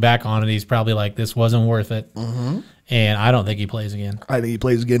looking back on it, he's probably like, this wasn't worth it. And I don't think he plays again. I think he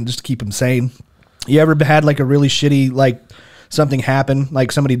plays again just to keep him sane. You ever had like a really shitty something happen, like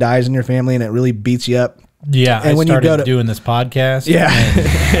somebody dies in your family and it really beats you up? Yeah, and when you go to doing this podcast. Yeah.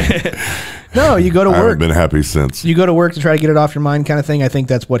 No, you go to work. I haven't been happy since. You go to work to try to get it off your mind kind of thing. I think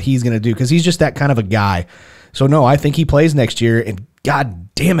that's what he's going to do because he's just that kind of a guy. So, no, I think he plays next year. And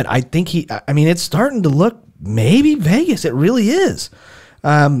God damn it, I think it's starting to look maybe Vegas. It really is.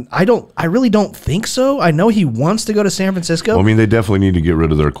 I really don't think so. I know he wants to go to San Francisco. Well, I mean, they definitely need to get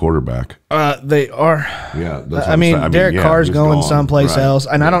rid of their quarterback. They are. Yeah. Derek Carr's going someplace else.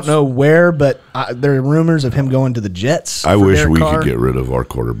 And I don't know where, but there are rumors of him going to the Jets. I wish we could get rid of our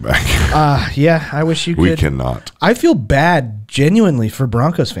quarterback. Yeah, I wish you could. We cannot. I feel bad genuinely for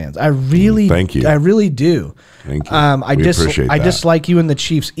Broncos fans. I really, Thank you. I really do. Thank you. I appreciate I that. dislike you and the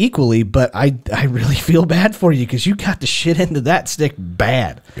Chiefs equally, but I really feel bad for you because you got the shit into that stick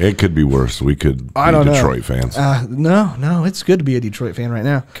bad. It could be worse. We could be Detroit fans. No, it's good to be a Detroit fan right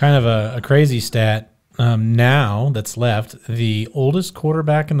now. Kind of a crazy stat now that's left. The oldest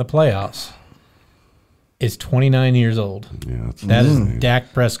quarterback in the playoffs is 29 years old. Yeah, That is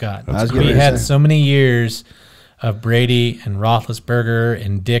Dak Prescott. was We gonna had say. so many years of Brady and Roethlisberger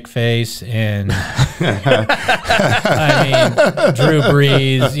and Dick Face and I mean Drew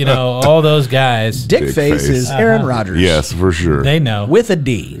Brees, you know, all those guys. Dick Dick face face. is Aaron Rodgers. Yes, for sure. They know. With a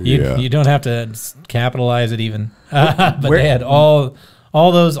D. Yeah. You don't have to capitalize it even. But they had all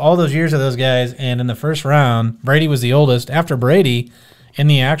those years of those guys, and in the first round, Brady was the oldest. After Brady, in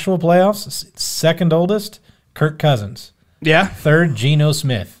the actual playoffs, second oldest, Kirk Cousins. Yeah. Third, Geno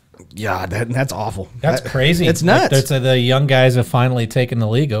Smith. Yeah, that's awful. That's crazy. It's nuts. Like, the young guys have finally taken the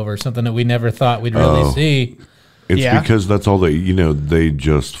league over, something that we never thought we'd really see. It's Yeah. because that's all they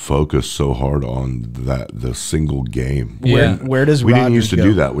just focus so hard on the single game. Yeah. Where does We didn't Rodgers used to go?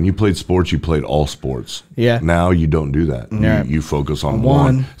 do that. When you played sports, you played all sports. Yeah. Now you don't do that. Yeah. You focus on One.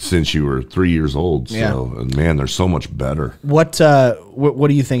 one since you were 3 years old. So, Yeah. and man, they're so much better. What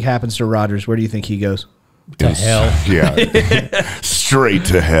do you think happens to Rodgers? Where do you think he goes? To hell. Yeah. Straight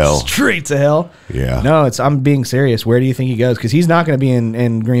to hell. Straight to hell. Yeah. No, I'm being serious. Where do you think he goes? Because he's not going to be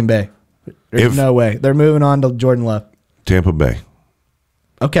in Green Bay. There's If- no way. They're moving on to Jordan Love. Tampa Bay.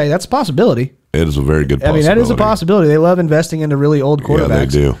 Okay, that's a possibility. It is a very good I possibility. mean, that is a possibility. They love investing into really old quarterbacks. Yeah, they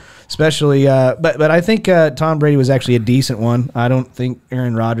do. Especially, but I think Tom Brady was actually a decent one. I don't think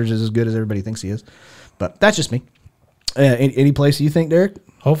Aaron Rodgers is as good as everybody thinks he is. But that's just me. Any place you think, Derek?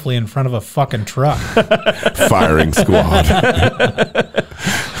 Hopefully in front of a fucking truck. Firing squad.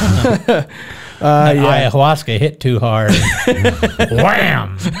 Ayahuasca hit too hard.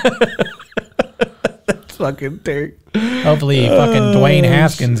 Wham! Fucking Derek. Hopefully fucking Dwayne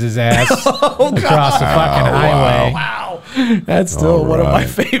Haskins his ass across the fucking highway. Wow. That's still All one of my right.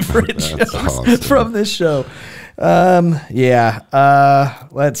 favorite That's jokes awesome. from this show.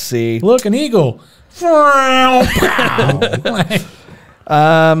 Let's see. Look, an eagle.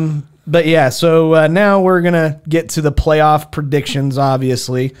 But yeah, so now we're gonna get to the playoff predictions.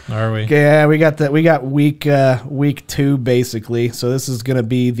 Obviously, Are we? Yeah, we got week 2 basically. So this is gonna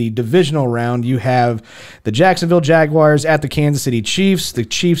be the divisional round. You have the Jacksonville Jaguars at the Kansas City Chiefs. The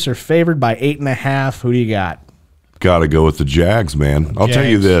Chiefs are favored by 8.5. Who do you got? Got to go with the Jags, man. I'll tell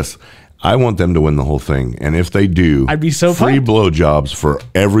you Jags. this. I want them to win the whole thing. And if they do, I'd be so free pumped. blowjobs for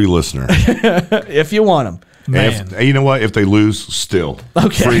every listener. If you want them, Man. If, you know what? If they lose, still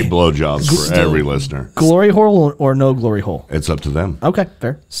Okay. free blowjobs for every listener. glory hole or no glory hole. It's up to them. Okay,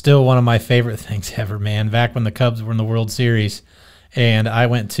 fair. Still one of my favorite things ever, man. Back when the Cubs were in the World Series, and I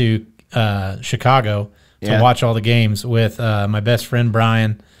went to Chicago to Yeah. watch all the games with my best friend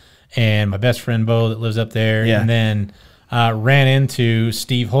Brian and my best friend Bo that lives up there, Yeah. and then ran into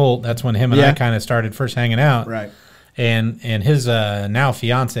Steve Holt. That's when him and Yeah. I kind of started first hanging out, Right. And his now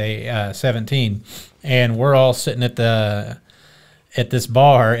fiance 17, and we're all sitting at this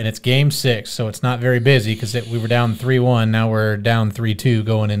bar, and it's Game 6, so it's not very busy because we were down 3-1. Now we're down 3-2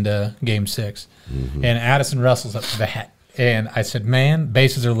 going into Game 6, and Addison Russell's up to bat, and I said, "Man,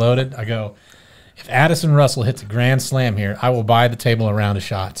 bases are loaded." I go, "If Addison Russell hits a grand slam here, I will buy the table a round of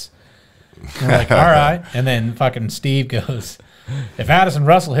shots." And we're like, "All right," and then fucking Steve goes, "If Addison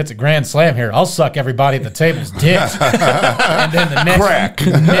Russell hits a grand slam here, I'll suck everybody at the table's dicks." And then the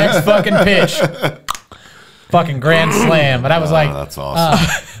next fucking pitch, fucking grand slam. But I was like, That's awesome.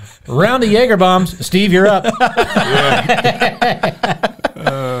 round of Jaeger bombs. Steve, you're up.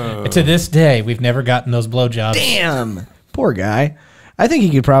 To this day, we've never gotten those blowjobs. Damn, poor guy. I think he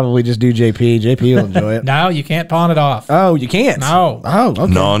could probably just do JP. JP will enjoy it. No, you can't pawn it off. Oh, you can't. No. Oh, okay.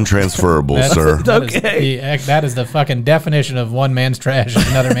 Non-transferable, That's- sir. that is Okay. that is the fucking definition of one man's trash is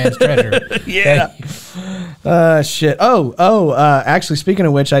another man's treasure. Yeah. Shit. Actually, speaking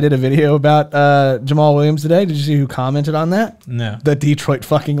of which, I did a video about Jamal Williams today. Did you see who commented on that? No. The Detroit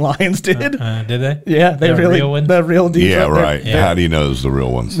fucking Lions did. Did they? Yeah, they The really real one? the real Detroit. Yeah, they're- right. Yeah. How do you know those are the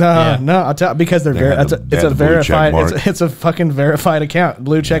real ones? No, Yeah. no, I'll tell because they're They very. had It's a, the- it's they a had the blue check verified. mark. It's a fucking verified account,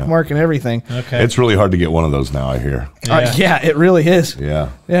 blue check mark and everything. Okay. It's really hard to get one of those now, I hear. Yeah, it really is. Yeah.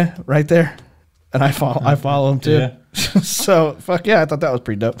 Yeah, right there. And I follow him too. Yeah. So fuck yeah, I thought that was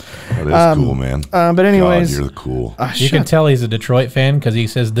pretty dope. That is cool, man. But anyways, God, you're cool. You can tell he's a Detroit fan because he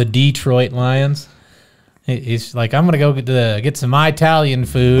says the Detroit Lions. He's like, I'm going to go get some Italian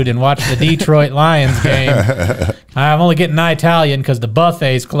food and watch the Detroit Lions game. I'm only getting Italian because the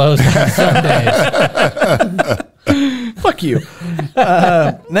buffet's closed on Sundays. Fuck you.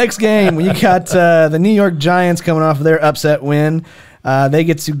 Next game, we got the New York Giants coming off of their upset win. They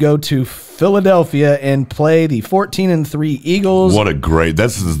get to go to Philadelphia and play the 14-3 Eagles.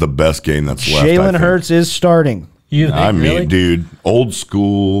 This is the best game that's left. Jalen Hurts is starting. Really? Dude, old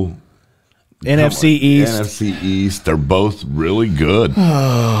school. NFC East. NFC East. They're both really good.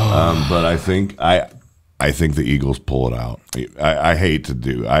 But I think the Eagles pull it out. I hate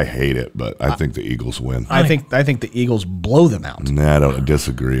it, but I think the Eagles win. I think the Eagles blow them out. Nah, I don't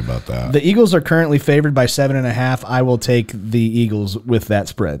disagree about that. The Eagles are currently favored by 7.5. I will take the Eagles with that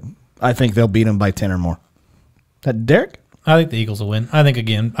spread. I think they'll beat them by 10 or more. Derek? I think the Eagles will win. I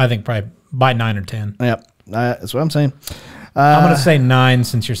think probably by 9 or 10. Yep, that's what I'm saying. I'm going to say 9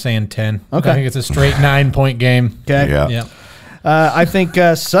 since you're saying 10. Okay. I think it's a straight 9-point game. Okay. Yeah. I think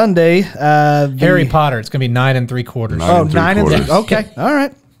Sunday. Harry Potter. It's going to be 9 3/4. 9 and 3. Okay. All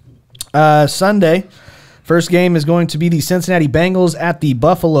right. Sunday, first game is going to be the Cincinnati Bengals at the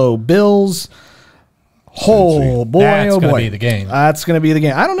Buffalo Bills. Oh boy! That's oh going to boy! be the game. That's going to be the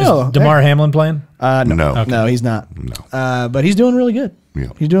game. I don't know. Is DeMar Hamlin playing? No. Okay. No, he's not. No. But he's doing really good. Yeah.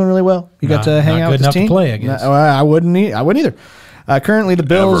 He's doing really well. He got to hang out with his good team. enough to play, I guess. I wouldn't either. Currently, the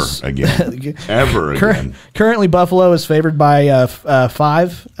Bills Ever again. Currently, Buffalo is favored by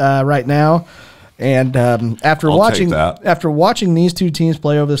 5 right now. And after watching these two teams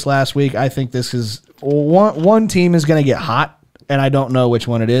play over this last week, I think this is one team is going to get hot, and I don't know which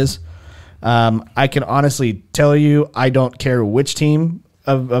one it is. I can honestly tell you, I don't care which team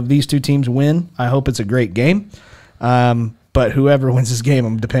of these two teams win. I hope it's a great game. But whoever wins this game,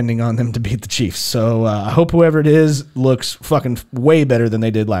 I'm depending on them to beat the Chiefs. So I hope whoever it is looks fucking way better than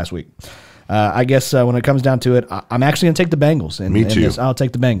they did last week. I guess when it comes down to it, I'm actually going to take the Bengals. Me too. I'll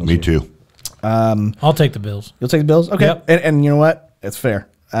take the Bengals. Me too. I'll take the Bills. You'll take the Bills? Okay. Yep. And you know what? It's fair.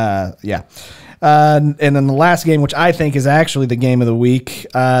 Yeah. And then the last game, which I think is actually the game of the week,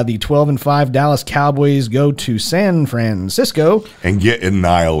 the 12-5 Dallas Cowboys go to San Francisco and get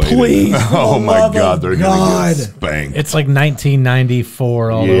annihilated. Please, oh my God, they're going to get spanked. It's like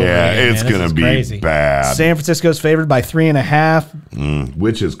 1994 all over again, it's going to be crazy. bad. San Francisco's favored by 3.5.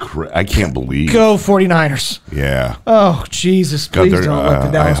 Which is I can't believe. Go 49ers. Yeah. Oh Jesus! God, Please don't let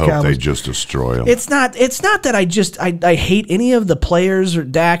the Dallas I hope Cowboys. they just destroy them. It's not that I hate any of the players or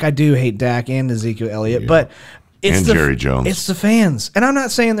Dak. I do hate Dak and Ezekiel Elliott, but it's and Jerry Jones. It's the fans. And I'm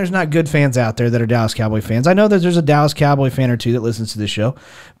not saying there's not good fans out there that are Dallas Cowboy fans. I know that there's a Dallas Cowboy fan or two that listens to this show,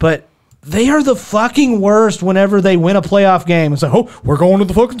 but they are the fucking worst whenever they win a playoff game. It's like, oh, we're going to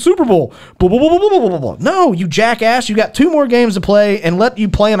the fucking Super Bowl. Blah, blah, blah, blah, blah, blah, blah. No, you jackass. You got 2 more games to play and let you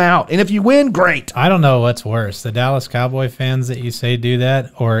play them out. And if you win, great. I don't know what's worse, the Dallas Cowboy fans that you say do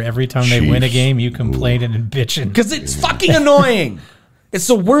that, or every time they win a game, you complaining and bitching. Because it's fucking annoying. It's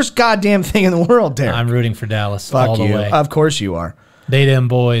the worst goddamn thing in the world, Derek. I'm rooting for Dallas Fuck all the you. way. Of course you are. They them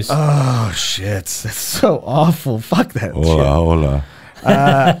boys. Oh, shit. That's so awful. Fuck that shit. Hola.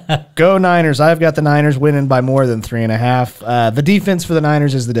 Go Niners. I've got the Niners winning by more than 3.5. The defense for the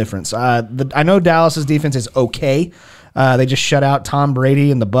Niners is the difference. I know Dallas's defense is okay. They just shut out Tom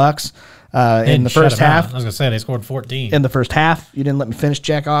Brady and the Bucks in the first half. I was going to say they scored 14. In the first half. You didn't let me finish,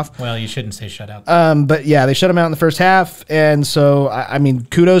 jack off. Well, you shouldn't say shut out. But yeah, they shut them out in the first half. And so, I mean,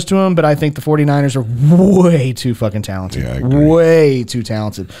 kudos to them, but I think the 49ers are way too fucking talented. Yeah, I agree. Way too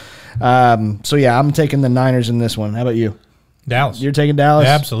talented. So yeah, I'm taking the Niners in this one. How about you? Dallas. You're taking Dallas?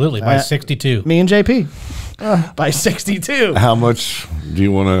 Absolutely, by 62. Me and JP. By 62. How much do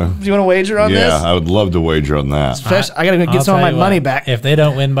you want to? Do you want to wager on this? Yeah, I would love to wager on that. I got to get some of my money back. If they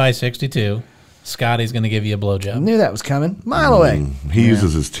don't win by 62, Scotty's going to give you a blowjob. I knew that was coming. Mile away. He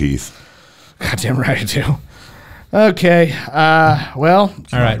uses his teeth. Goddamn right I do. Okay. Well.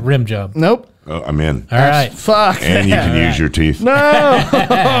 All right, rim job. Nope. Oh, I'm in. All right. Fuck. And you can use your teeth. No.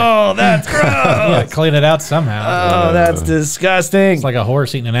 That's gross. Yeah, clean it out somehow. Oh, that's disgusting. It's like a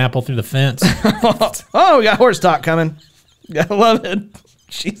horse eating an apple through the fence. Oh, we got horse talk coming. Gotta love it.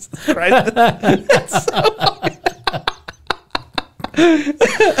 Jesus Christ.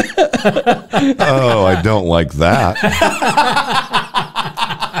 Oh, I don't like that.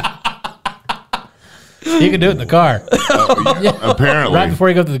 You can do it in the car. Apparently. Right before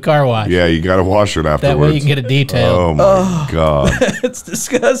you go to the car wash. Yeah, you got to wash it afterwards. That way you can get a detail. Oh, my God. It's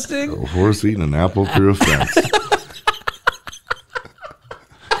disgusting. A horse eating an apple through a fence.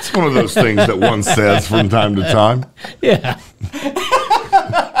 It's one of those things that one says from time to time. Yeah.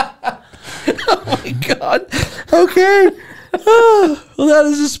 Oh, my God. Okay. Well, that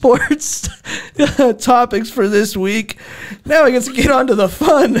is the sports topics for this week. Now he gets to get onto the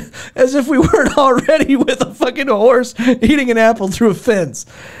fun as if we weren't already with a fucking horse eating an apple through a fence.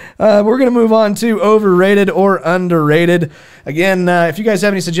 We're going to move on to overrated or underrated. Again, if you guys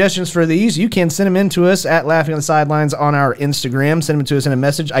have any suggestions for these, you can send them in to us at Laughing on the Sidelines on our Instagram. Send them to us in a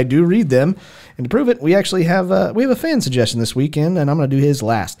message. I do read them. And to prove it, we actually have a fan suggestion this weekend, and I'm going to do his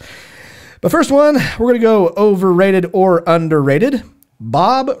last. But first one, we're going to go overrated or underrated.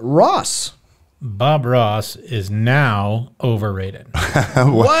 Bob Ross. Bob Ross is now overrated.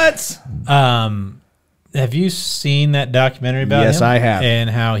 What? Have you seen that documentary about him? Yes, I have. And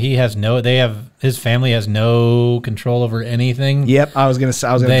how he has his family has no control over anything. Yep, I was gonna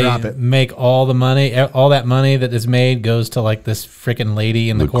drop it. Make all the money, all that money that is made goes to like this freaking lady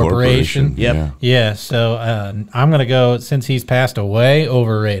in the corporation. Yep. Yeah. So I'm gonna go, since he's passed away,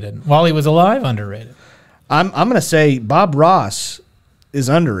 overrated. While he was alive, underrated. I'm gonna say Bob Ross is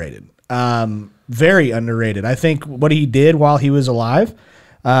underrated. Very underrated. I think what he did while he was alive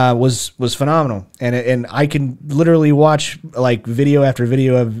was phenomenal, and I can literally watch like video after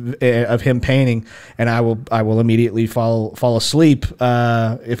video of him painting, and I will immediately fall asleep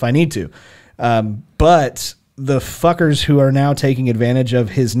if I need to. But the fuckers who are now taking advantage of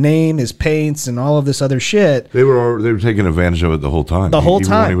his name, his paints, and all of this other shit, They were taking advantage of it the whole time. Even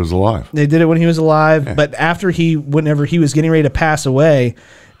when he was alive. They did it when he was alive, but after whenever he was getting ready to pass away,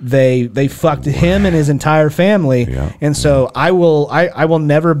 they fucked him and his entire family. Yeah. And so I will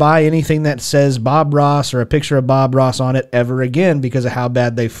never buy anything that says Bob Ross or a picture of Bob Ross on it ever again because of how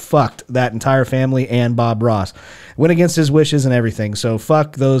bad they fucked that entire family and Bob Ross. Went against his wishes and everything. So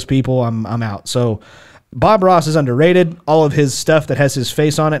fuck those people. I'm out. So Bob Ross is underrated. All of his stuff that has his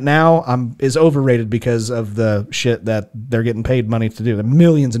face on it now is overrated because of the shit that they're getting paid money to do. The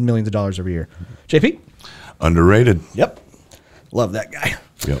millions and millions of dollars every year. JP? Underrated. Yep. Love that guy.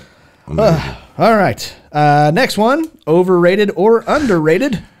 Yep. All right. Next one. Overrated or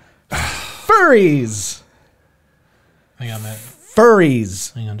underrated? Furries. Hang on, Matt.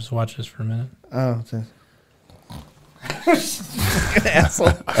 Furries. Hang on, just watch this for a minute. Oh, it's asshole.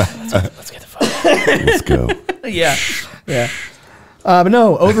 Let's get the fuck. Let's go. Yeah. Yeah. But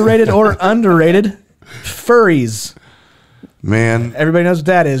no, overrated or underrated? Furries. Man, Everybody knows what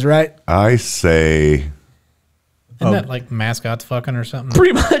that is, right? I say, Isn't that like mascots fucking or something?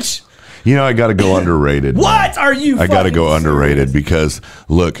 Pretty much. I got to go underrated. What are you? I got to fucking go underrated serious? because,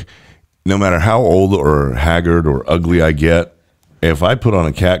 look, no matter how old or haggard or ugly I get, if I put on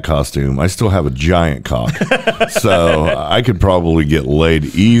a cat costume, I still have a giant cock. So I could probably get laid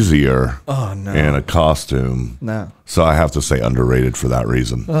easier in a costume. No. So I have to say underrated for that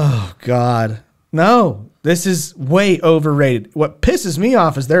reason. Oh, God. No. This is way overrated. What pisses me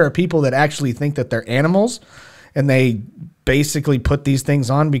off is there are people that actually think that they're animals, and they basically put these things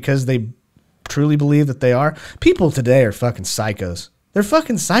on because they truly believe that they are. People today are fucking psychos. They're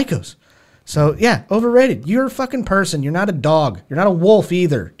fucking psychos. So, yeah, overrated. You're a fucking person. You're not a dog. You're not a wolf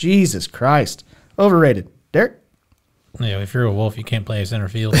either. Jesus Christ. Overrated. Derek? Yeah, if you're a wolf, you can't play center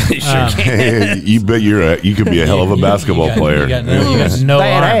field. You bet you could be a hell of a basketball player. You got no arm.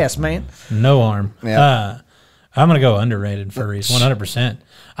 Badass, man. No arm. Yeah. I'm going to go underrated furries, 100%.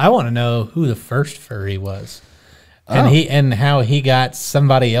 I want to know who the first furry was. And how he got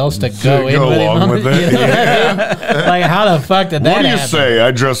somebody else to go in with him. With it. Like, how the fuck did that What do you happen? say?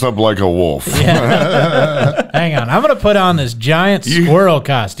 I dress up like a wolf. Hang on. I'm going to put on this giant squirrel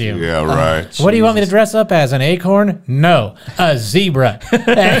costume. Yeah, right. What do you want me to dress up as? An acorn? No, a zebra.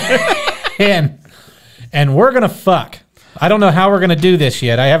 and we're going to fuck. I don't know how we're going to do this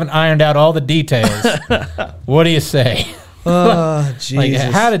yet. I haven't ironed out all the details. What do you say? Oh, Jesus.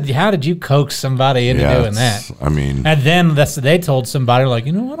 Like, how did you coax somebody into doing that? I mean, And then they told somebody, like,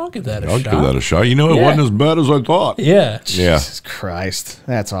 you know what? I'll give that a I'll shot. give that a shot. It wasn't as bad as I thought. Yeah. Yeah. Jesus Christ.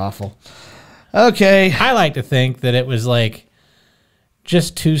 That's awful. Okay. I like to think that it was like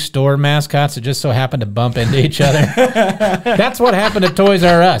just two store mascots that just so happened to bump into each other. That's what happened to Toys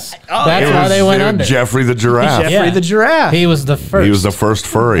R Us. That's why they went under. Jeffrey the giraffe. Jeffrey the giraffe. He was the first. He was the first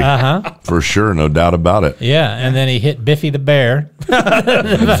furry. For sure, no doubt about it. Yeah, and then he hit Biffy the bear.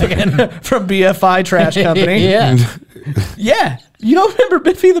 From BFI Trash Company. Yeah. Yeah. You don't remember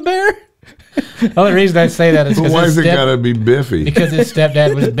Biffy the bear? The only reason I say that is Why because is it got to be Biffy? because his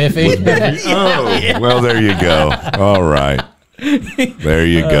stepdad was Biffy. Oh, well, there you go. All right. There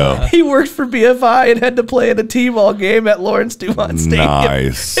you go. He worked for BFI and had to play in a T-ball game at Lawrence Dumont Stadium.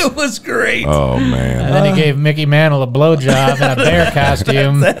 Nice. It was great. Oh, man. And then he gave Mickey Mantle a blowjob in a bear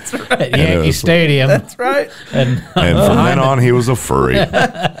costume at Yankee Stadium. That's right. And And from then on, he was a furry.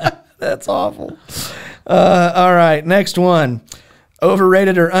 That's awful. All right, next one.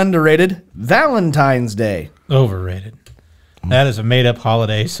 Overrated or underrated? Valentine's Day. overrated. That is a made-up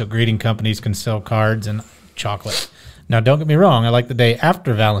holiday so greeting companies can sell cards and chocolate. Now, don't get me wrong. I like the day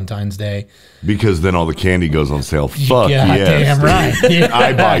after Valentine's Day. Because then all the candy goes on sale. Fuck God yes. damn dude. right. Yeah.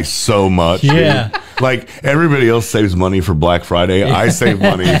 I buy so much. Yeah. Dude. Like everybody else saves money for Black Friday. I save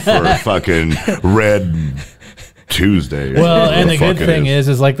money for fucking Red Tuesday. Well, and the good thing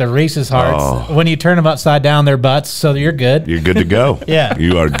is like the Reese's Hearts, when you turn them upside down, they're butts, so you're good. You're good to go. Yeah.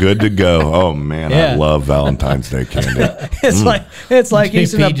 You are good to go. Oh, man. Yeah. I love Valentine's Day candy. It's like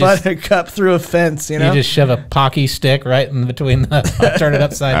using a JP just- buttercup through a fence, you know? You just shove a Pocky stick right in between the turn it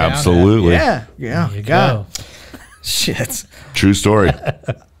upside down. Absolutely. yeah. There you God. go. Shit. True story.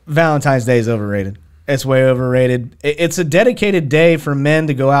 Valentine's Day is overrated. It's way overrated. It's a dedicated day for men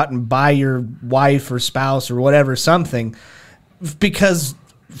to go out and buy your wife or spouse or whatever something because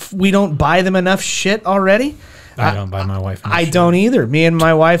we don't buy them enough shit already. I don't buy my wife. I don't either. Me and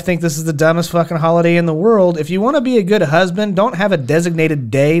my wife think this is the dumbest fucking holiday in the world. If you want to be a good husband, don't have a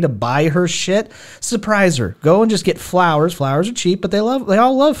designated day to buy her shit. Surprise her. Go and just get flowers. Flowers are cheap, but they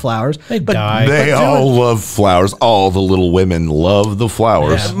all love flowers. They die. They all love flowers. All the little women love the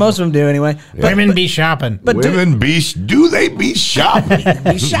flowers. Yeah. Most of them do anyway. Women be shopping. But Women do they be shopping?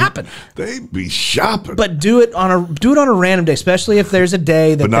 be shopping. They be shopping. But do it on a random day, especially if there's a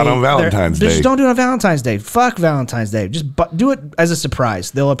day that. But not on Valentine's Day. Just don't do it on Valentine's Day. Fuck Valentine's Day. Just do it as a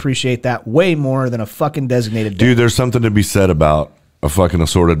surprise. They'll appreciate that way more than a fucking designated day. Dude, there's something to be said about a fucking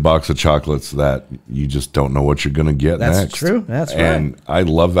assorted box of chocolates that you just don't know what you're going to get That's next. true. That's right. And I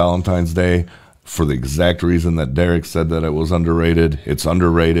love Valentine's Day for the exact reason that Derek said that it was underrated. It's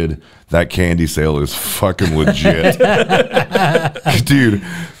underrated. That candy sale is fucking legit. Dude,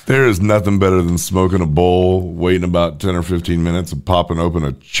 there is nothing better than smoking a bowl, waiting about 10 or 15 minutes, and popping open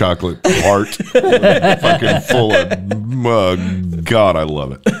a chocolate heart fucking full of God, I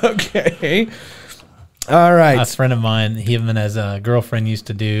love it. Okay. All right. A friend of mine, him and his girlfriend used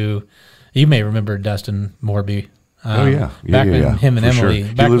to do. You may remember Dustin Morby. Oh, yeah. Back when him and for sure. Emily.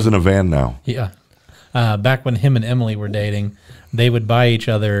 He back lives when- in a van now. Yeah. Back when him and Emily were dating, they would buy each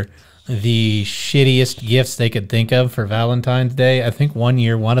other the shittiest gifts they could think of for Valentine's Day. I think one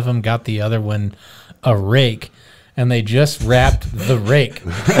year one of them got the other one a rake, and they just wrapped the rake.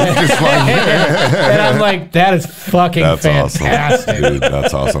 And I'm like, that is fucking That's fantastic. awesome. Dude,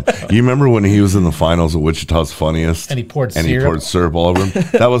 that's awesome. You remember when he was in the finals of Wichita's Funniest? And he poured and syrup? he poured syrup all over him?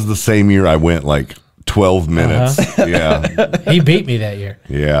 That was the same year I went like 12 minutes. Yeah. He beat me that year.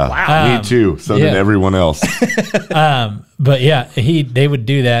 Yeah. Wow. Me too. So did yeah. everyone else. But yeah, they would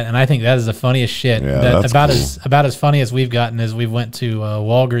do that, and I think that is the funniest shit. Yeah, That that's about as funny as we've gotten is we went to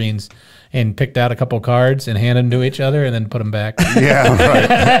Walgreens and picked out a couple cards and handed them to each other and then put them back. Yeah,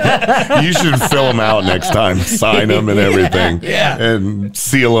 right. You should fill them out next time, sign them and everything, and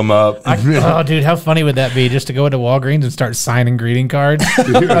seal them up. Oh, dude, how funny would that be just to go into Walgreens and start signing greeting cards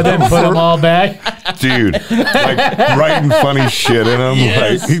and then put them all back? Dude, like writing funny shit in them.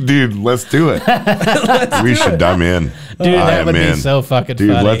 Yes. Like, dude, let's do it. We should. I'm in. Dude, I that am would be in. so fucking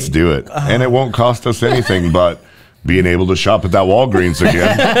Dude, funny. let's do it. And it won't cost us anything but being able to shop at that Walgreens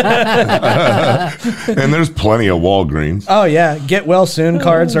again. And there's plenty of Walgreens. Oh yeah, get well soon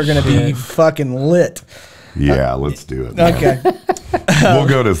cards are going to be fucking lit. Yeah, let's do it. Okay. We'll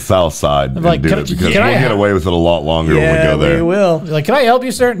go to South Side and like, do can- it because can we'll I- get away with it a lot longer when we Yeah, go there. we will. Like, can I help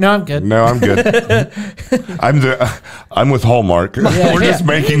you, sir? No, I'm good. No, I'm good. I'm with Hallmark. We're just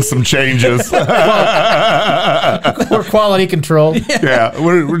making some changes. Or quality control. Yeah,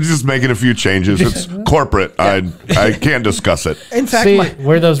 we're just making a few changes. It's corporate. I can't discuss it. In fact, See,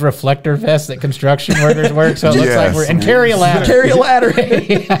 we're those reflector vests that construction workers wear, so it looks like Yes. we're and carry a ladder. carry a ladder.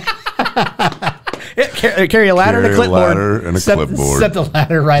 Carry a ladder and a Carry a clipboard. ladder and a clipboard. Set the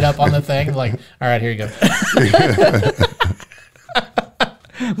ladder right up on the thing. Like, all right, here you go.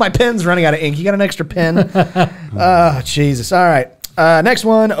 My pen's running out of ink. You got an extra pen? Oh, Jesus. All right. Next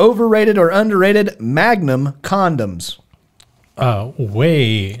one, overrated or underrated Magnum condoms.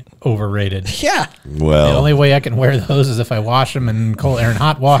 Way overrated. Yeah. The Well, only way I can wear those is if I wash them in cold air and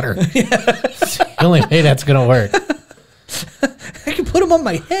hot water. It's the only way that's gonna work. I can put them on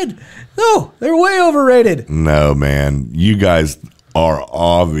my head. No, they're way overrated. no, man. You guys are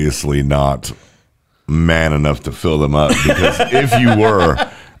obviously not man enough to fill them up because if you were,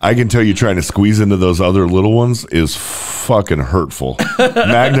 I can tell you trying to squeeze into those other little ones is fucking hurtful.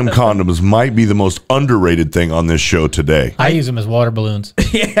 Magnum condoms might be the most underrated thing on this show today. I use them as water balloons.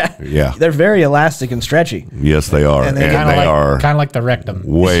 Yeah. They're very elastic and stretchy. Yes, they are. And And they they, kinda are Kind of like the rectum.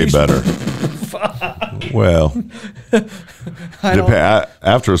 way better. Well,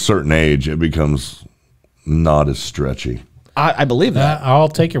 after a certain age, it becomes not as stretchy. I believe that. I'll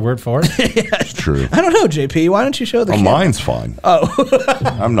take your word for it. It's true. I don't know, JP. Why don't you show the Oh, camera? mine's fine. Oh.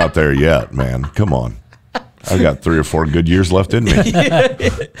 I'm not there yet, man. Come on. I've got 3 or 4 good years left in me.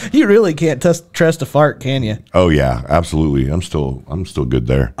 You really can't trust a fart, can you? Oh yeah, absolutely. I'm still good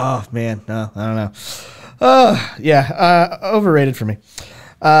there. Oh, man. No, I don't know. Overrated for me.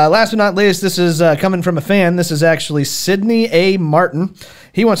 Last but not least, this is coming from a fan. This is actually Sydney A. Martin.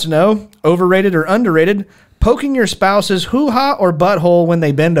 He wants to know, overrated or underrated, poking your spouse's hoo-ha or butthole when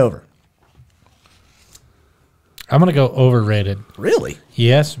they bend over. I'm going to go overrated. Really?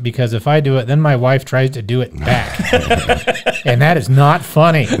 Yes, because if I do it, then my wife tries to do it back. And that is not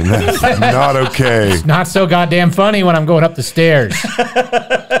funny. That's not okay. It's not so goddamn funny when I'm going up the stairs.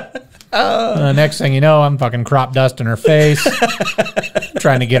 Next thing you know, I'm fucking crop dusting her face,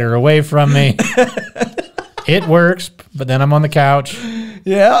 trying to get her away from me. It works, but then I'm on the couch.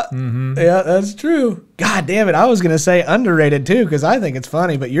 Yeah. Yeah, that's true. God damn it. I was going to say underrated too, because I think it's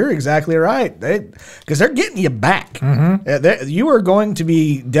funny, but you're exactly right. Because they're getting you back. You are going to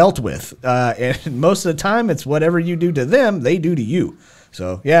be dealt with. And most of the time, it's whatever you do to them, they do to you.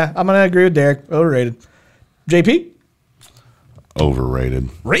 So, yeah, I'm going to agree with Derek. Overrated. JP? Overrated.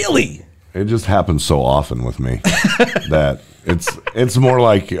 Really? It just happens so often with me that it's more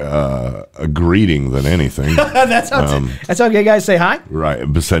like a greeting than anything. That's how gay guys say hi? Right.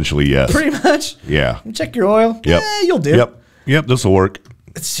 Essentially, yes. Pretty much. Yeah. You check your oil. Yep. Yeah, you'll do. Yep. This will work.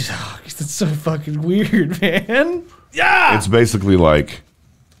 It's just, it's so fucking weird, man. Yeah. It's basically like,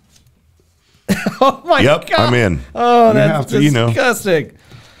 Oh my yep, God. I'm in. Oh, You that's have to, you know. disgusting.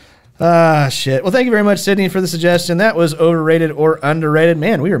 Ah, shit. Well, thank you very much, Sydney, for the suggestion. That was overrated or underrated.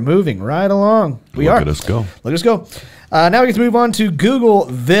 Man, we are moving right along. We Look are. at us go. Look at us go. Now we get to move on to Google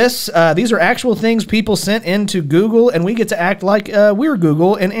this. These are actual things people sent into Google, and we get to act like we're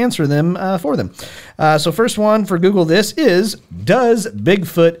Google and answer them for them. So first one for Google this is, does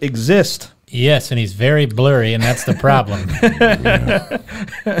Bigfoot exist? Yes, and he's very blurry, and that's the problem.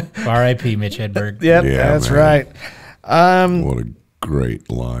 R.I.P. Mitch Hedberg. Yep, Yeah, that's man. right. What a great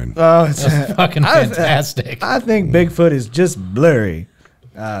line. Oh, it's Fucking fantastic. I think Bigfoot is just blurry.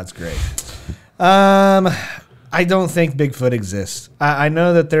 That's great. I don't think Bigfoot exists. I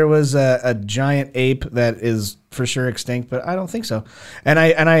know that there was a giant ape that is for sure extinct, but I don't think so. And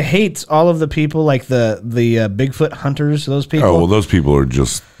I hate all of the people like the Bigfoot hunters. Those people. Oh well, those people are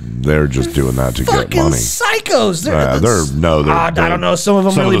they're just doing that to get fucking money. Psychos. I don't know. Some of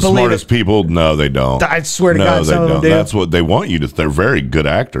them Some really of the believe smartest it. people, no, they don't. I swear to no, God, they some of them don't. do. That's what they want you to. They're very good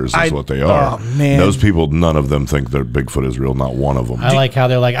actors. That's what they are. Oh, man. Those people, none of them think that Bigfoot is real. Not one of them. I like how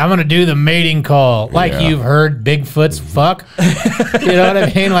they're like, I'm going to do the mating call. Like Yeah. you've heard Bigfoot's fuck. You know what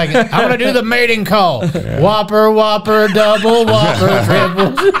I mean? Like, I'm going to do the mating call. Whopper, whopper, double, whopper,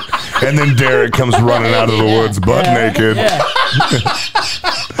 triple. And then Derek comes running out of the woods butt naked. Yeah.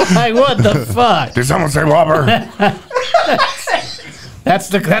 Like, what the fuck? Did someone say Whopper? That's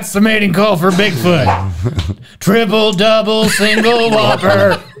the mating call for Bigfoot. Triple, double, single,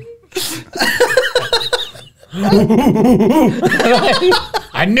 whopper.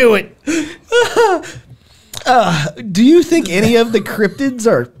 I knew it. Do you think any of the cryptids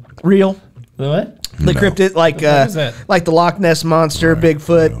are real? What? The cryptid, like is that? like the Loch Ness monster,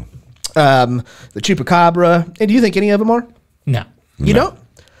 Bigfoot, the Chupacabra. And do you think any of them are? No. You don't?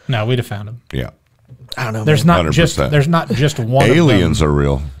 No, we'd have found him. Yeah. I don't know. There's man. not just 100%. there's not just one Aliens of them. are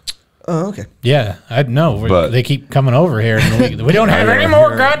real. Oh, okay. Yeah, I know. But- They keep coming over here, and we don't have any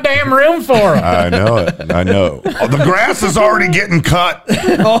more goddamn room for them. I know it. I know. Oh, the grass is already getting cut.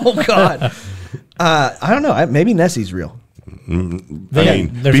 Oh God. I don't know. Maybe Nessie's real. I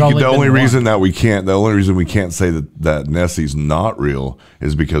mean, the only reason we can't say that Nessie's not real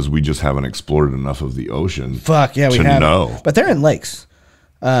is because we just haven't explored enough of the ocean. Fuck yeah, we to have. know. But they're in lakes,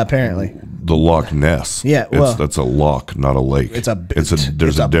 apparently. The Loch Ness. Yeah, well- that's a loch, not a lake. There's a difference.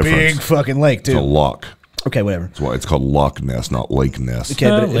 big fucking lake too. It's a loch. Okay, whatever. That's why it's called Loch Ness, not Lake Ness. Okay,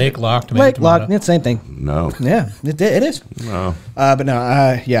 but Lake Loch, tomato, Lake Loch, tomato. it's the same thing. No. Yeah, it is. No. But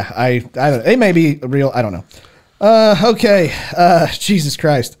no, yeah, I don't. It may be real. I don't know. Okay. Jesus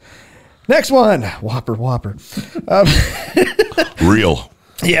Christ. Next one. Whopper. Real.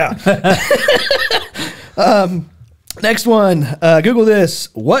 Yeah. Next one. Google this.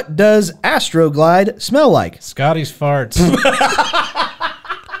 What does Astroglide smell like? Scotty's farts.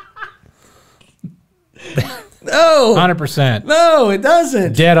 No. 100%. No, it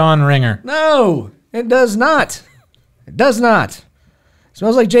doesn't. Dead on ringer. No, it does not. It does not. It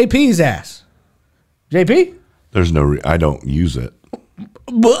smells like JP's ass. JP? There's no. I don't use it.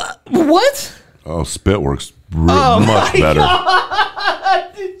 What? Oh, spit works much better.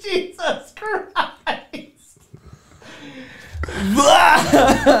 Jesus Christ.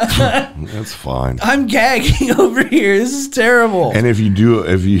 That's fine. I'm gagging over here. This is terrible. And if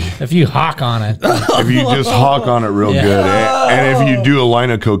If you hawk on it, you just hawk on it real Yeah. good, and if you do a line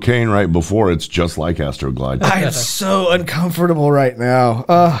of cocaine right before, it's just like Astroglide. I am so uncomfortable right now.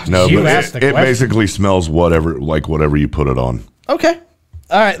 No, You but asked it the question. basically smells whatever you put it on. Okay.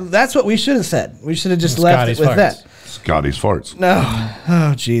 All right. That's what we should have said. We should have just left Scotty's it with farts. that. Scotty's farts. No.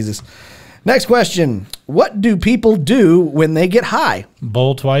 Oh, Jesus. Next question. What do people do when they get high?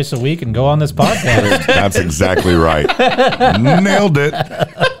 bowl twice a week and go on this podcast. That's exactly right. Nailed it.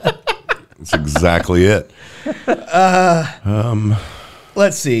 That's exactly it.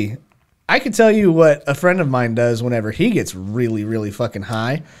 Let's see. I can tell you what a friend of mine does whenever he gets really, really fucking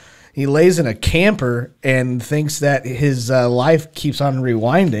high. He lays in a camper and thinks that his life keeps on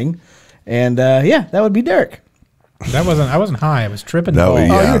rewinding. And yeah, that would be Derek. I wasn't high. I was tripping That was, balls.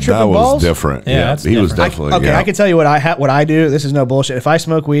 you yeah, were tripping that was balls? different. Yeah, that's he was different. definitely. Okay, yeah. I can tell you what I do. This is no bullshit. If I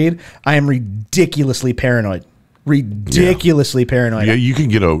smoke weed, I am ridiculously paranoid. Ridiculously paranoid. Yeah, you can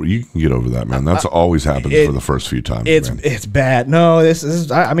get over that, man. That's always happened for the first few times. man. It's bad. No, this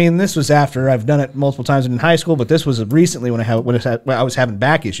is. I mean, this was after I've done it multiple times in high school, but this was recently when I was having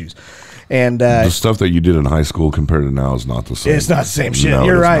back issues, and the stuff that you did in high school compared to now is not the same. it's not the same shit. No,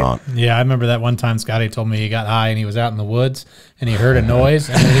 You're it is right. not. Yeah, I remember that one time Scotty told me he got high and he was out in the woods and he heard a noise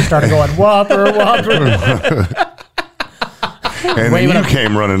and then he started going whopper whopper, And then Waving you a-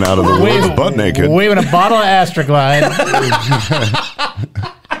 came running out of the woods butt naked. waving a bottle of Astroglide.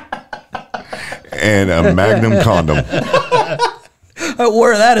 And a Magnum condom. I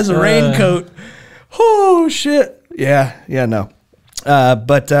wore that as a raincoat. Oh shit. Yeah. No.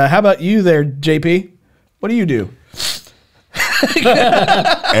 But how about you there, JP? What do you do?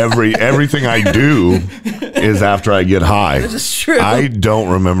 Everything I do is after I get high. This is true. I don't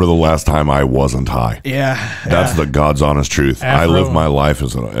remember the last time I wasn't high. Yeah. That's the God's honest truth. I Afro. live my life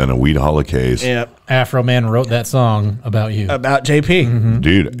as in a weed holidays. Yeah. Afro Man wrote that song about you. About JP.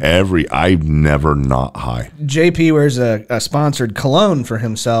 Dude, I'm never not high. JP wears a sponsored cologne for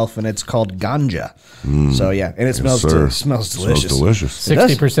himself, and it's called Ganja. So yeah, and it smells sir. smells delicious. Smells delicious.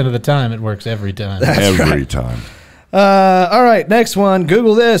 60% of the time, it works every time. Every time. All right, next one.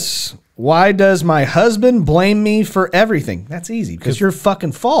 Google this. Why does my husband blame me for everything? That's easy because your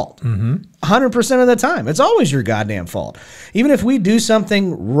fucking fault. 100% of the time. It's always your goddamn fault. Even if we do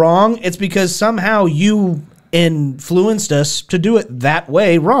something wrong, it's because somehow you influenced us to do it that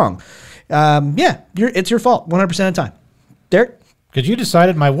way wrong. Yeah, it's your fault 100% of the time. Derek? Because you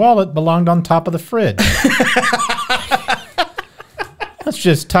decided my wallet belonged on top of the fridge. Let's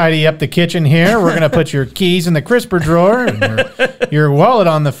just tidy up the kitchen here. We're going to put your keys in the crisper drawer and your wallet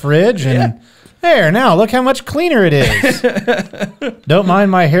on the fridge. And there, now look how much cleaner it is. Don't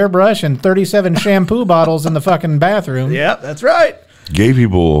mind my hairbrush and 37 shampoo bottles in the fucking bathroom. Yep, that's right. Gay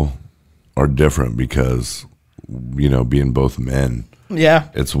people are different because, being both men, Yeah,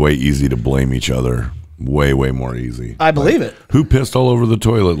 it's way easy to blame each other. Way, way more easy. I believe it. Who pissed all over the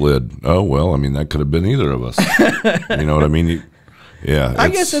toilet lid? Oh, well, I mean, that could have been either of us. You know what I mean? Yeah. I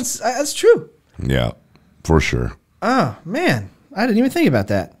guess that's true. Yeah, for sure. Oh, man. I didn't even think about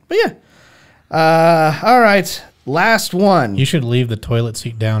that. But yeah. All right. Last one. You should leave the toilet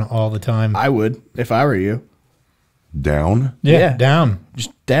seat down all the time. I would if I were you. Down? Yeah. Down.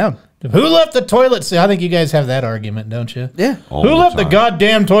 Just down. Who left the toilet seat? I think you guys have that argument, don't you? Yeah. All Who the left the time.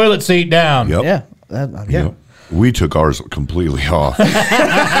 goddamn toilet seat down? Yep. Yeah. Yeah. Yep. We took ours completely off.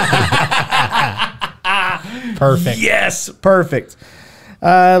 Perfect. Yes. Perfect.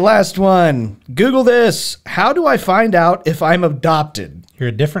 Last one. Google this. How do I find out if I'm adopted? You're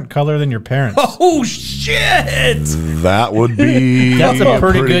a different color than your parents. Oh, shit. That would be That's a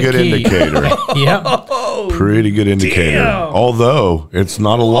pretty good key. indicator. Yeah. Pretty good indicator. Damn. Although it's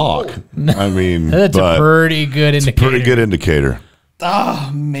not a lock. I mean, That's a but pretty good it's a indicator. pretty good indicator.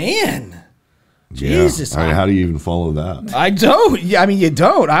 Oh, man. Jesus. Yeah. I mean, how do you even follow that? I don't. Yeah, I mean, you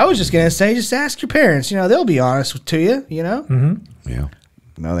don't. I was just going to say, just ask your parents. They'll be honest to you, Yeah.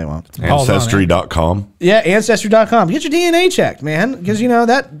 No, they won't. Paul's on it. Ancestry.com. Yeah, Ancestry.com. Get your DNA checked, man, because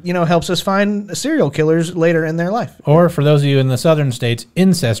that helps us find serial killers later in their life. Or for those of you in the southern states,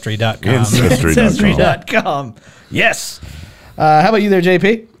 Ancestry.com. Ancestry.com. Ancestry.com. Yes. How about you there,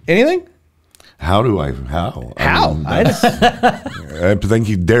 JP? Anything? How? How? I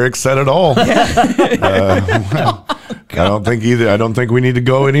think Derek said it all. I don't think either. I don't think we need to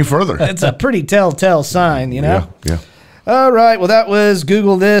go any further. It's a pretty telltale sign, Yeah. All right. Well, that was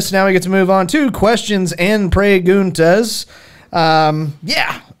Google this. Now we get to move on to questions and preguntas.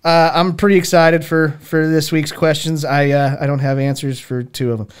 I'm pretty excited for this week's questions. I don't have answers for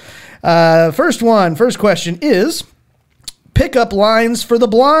two of them. First question is, pickup lines for the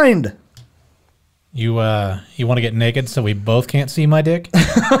blind. You want to get naked so we both can't see my dick?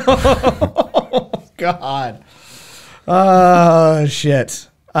 God. Shit.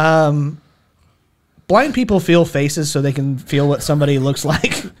 Blind people feel faces so they can feel what somebody looks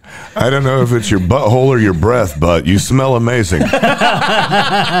like. I don't know if it's your butthole or your breath, but you smell amazing.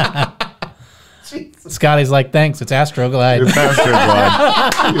 Scotty's like, thanks, it's Astroglide. It's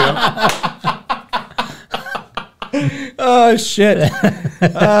Astroglide. Yeah. Oh, shit.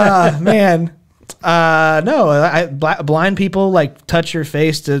 Man. No, blind people like touch your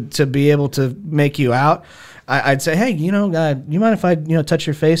face to be able to make you out. I'd say, hey, you mind if I, touch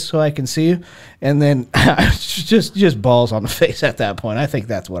your face so I can see you? And then just balls on the face at that point. I think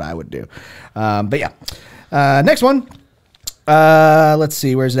that's what I would do. But yeah. Next one. Let's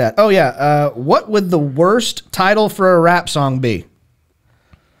see. Where's that? Oh, yeah. What would the worst title for a rap song be?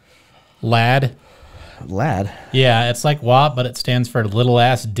 Lad. Lad? Yeah, it's like WAP, but it stands for little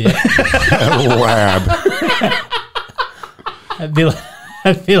ass dick. Lad. I'd be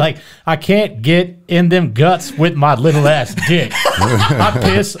like, I can't get in them guts with my little ass dick. I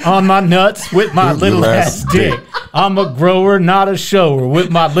piss on my nuts with my little ass dick. I'm a grower, not a shower,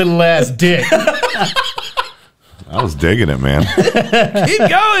 with my little ass dick. I was digging it, man. Keep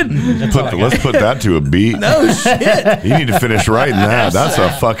going. Let's put that to a beat. No shit. You need to finish writing that. That's a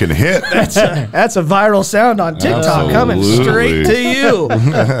fucking hit. That's a viral sound on TikTok coming straight to you.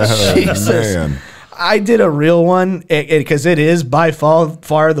 Jesus. Man. I did a real one because it is by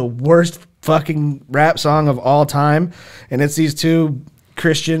far the worst fucking rap song of all time. And it's these two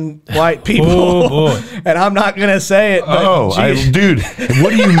Christian white people. Oh, boy. And I'm not going to say it. But Dude,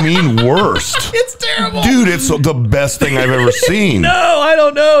 what do you mean worst? It's terrible. Dude, it's the best thing I've ever seen. No, I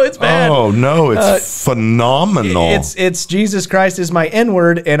don't know. It's bad. Oh, no, it's phenomenal. It's Jesus Christ is my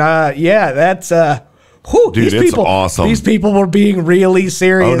N-word. And yeah, that's... Whew, dude, it's awesome. These people were being really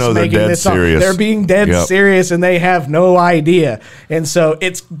serious. Oh, no, they're making dead this song. serious. They're being dead serious, and they have no idea. And so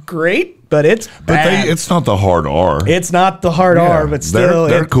it's great, but it's bad. It's not the hard R. It's not the hard R, but still,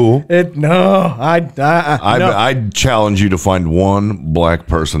 they're cool. No, I challenge you to find one black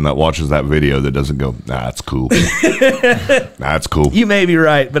person that watches that video that doesn't go, nah, that's cool. That's cool. You may be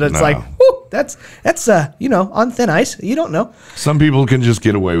right, but it's like, whew, that's on thin ice. You don't know. Some people can just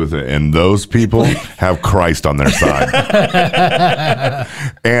get away with it, and those people have Christ on their side.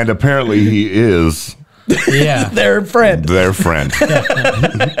 And apparently he is their friend. Their friend.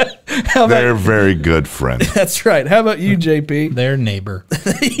 Their very good friend. That's right. How about you, JP? Their neighbor.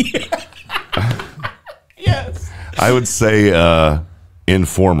 Yes. I would say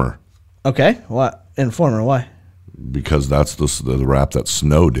Informer. Okay. What? Informer, why? Because that's the rap that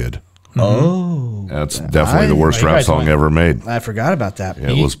Snow did. Oh. That's definitely the worst rap song ever made. I forgot about that.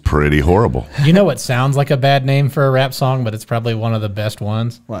 It was pretty horrible. You know what sounds like a bad name for a rap song, but it's probably one of the best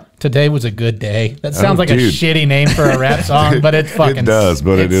ones? What? Today Was a Good Day. That sounds like a shitty name for a rap song, but it's fucking... It does,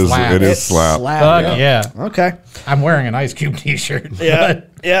 but it is slap. Fuck yeah. Okay. I'm wearing an Ice Cube t-shirt. Yeah.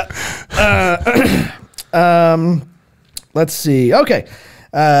 Yeah. Let's see. Okay.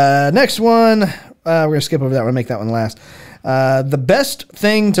 Next one. We're going to skip over that one and make that one last. The best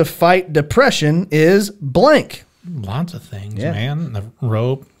thing to fight depression is blank. Lots of things, man. The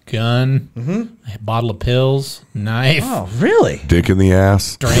rope, gun, a bottle of pills, knife. Oh, really? Dick in the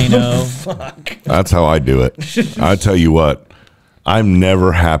ass. Drano. Fuck. That's how I do it. I tell you what, I'm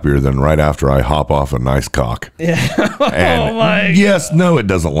never happier than right after I hop off a nice cock. Yeah. And it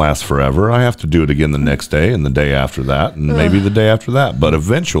doesn't last forever. I have to do it again the next day and the day after that and maybe the day after that. But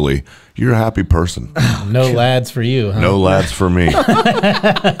eventually, you're a happy person. No lads for you, huh? No lads for me.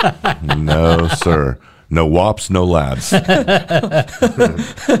 No, sir. No wops, no lads.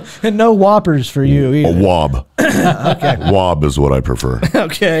 And no whoppers for you either. A wob. Okay. Wob is what I prefer.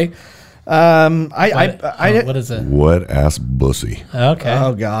 Okay. What is it? Wet ass bussy. Okay.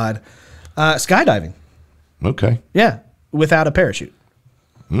 Oh, God. Skydiving. Okay. Yeah. Without a parachute.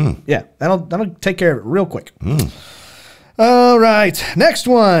 Yeah. That'll take care of it real quick. All right. Next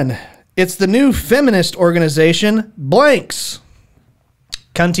one. It's the new feminist organization, Blanks.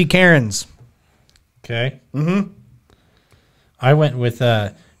 Cunty Karens. Okay. I went with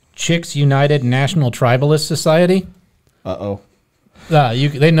Chicks United National Tribalist Society. Uh-oh.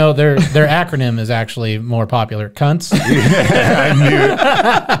 They know their acronym is actually more popular. Cunts. I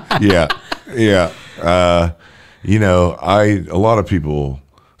knew it. Yeah. A lot of people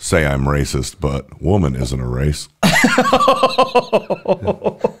say I'm racist, but woman isn't a race.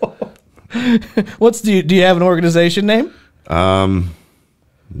 Do you have an organization name?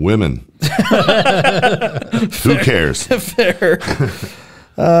 Women. Who cares? Fair.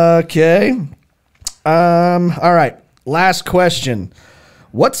 Okay. All right. last question.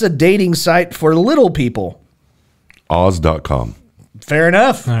 What's a dating site for little people? Oz.com. Fair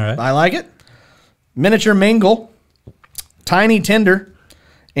enough. All right. I like it. Miniature Mingle, Tiny Tinder,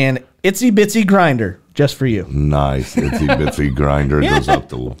 and Itsy Bitsy Grinder, just for you. Nice. Itsy bitsy grinder goes up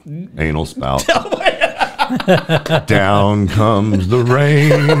the anal spout. Down comes the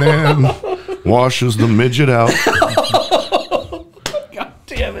rain and washes the midget out. God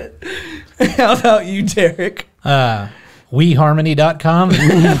damn it. How about you, Derek? WeHarmony.com. We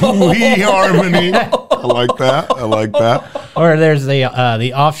harmony. I like that. I like that. Or there's the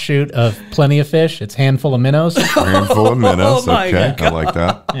offshoot of Plenty of Fish. It's Handful of Minnows. Handful of minnows. Oh my Okay. God. I like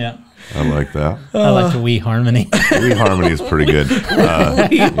that. Yeah. I like that. I like the WeHarmony. We harmony is pretty good.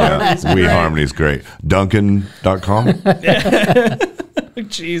 We harmony is great. Duncan.com.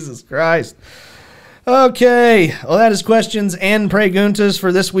 Jesus Christ. Okay. Well, that is questions and preguntas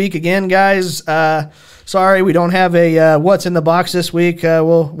for this week. Again, guys, sorry we don't have a what's in the box this week.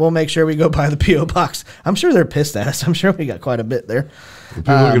 We'll make sure we go by the P.O. box. I'm sure they're pissed at us. I'm sure we got quite a bit there.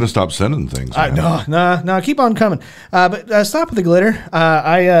 People are going to stop sending things. Man. No, keep on coming. But stop with the glitter.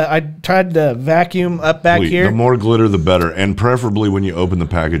 I tried to vacuum up back here. The more glitter, the better. And preferably when you open the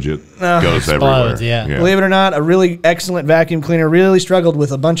package, it goes everywhere. Yeah. Believe it or not, a really excellent vacuum cleaner really struggled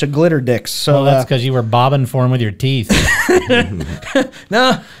with a bunch of glitter dicks. So Well, that's because you were bobbing for him with your teeth.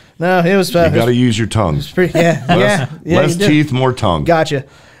 no, it was. You got to use your tongue. Pretty, yeah, Less you do. teeth, more tongue. Gotcha.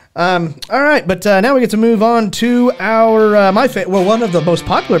 All right, but now we get to move on to our one of the most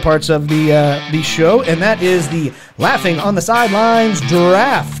popular parts of the show, and that is the Laughing on the Sidelines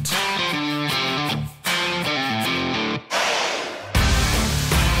draft.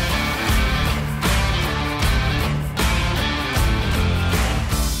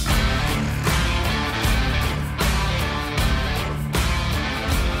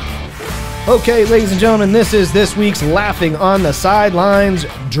 Okay, ladies and gentlemen, this is this week's Laughing on the Sidelines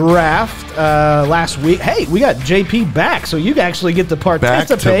draft. Last week, hey, we got JP back, so you actually get to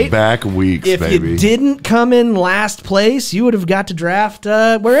participate. Back-to-back weeks, if baby. you didn't come in last place, you would have got to draft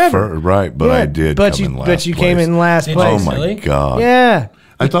wherever. Right, but I did but come you, in last But you place. came in last Did place. Oh, my Really? God. Yeah,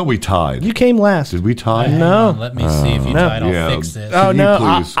 I thought we tied. you came last. Did we tie? Hang No. on, let me see if you tried. I'll Yeah. fix this. Oh Can you no,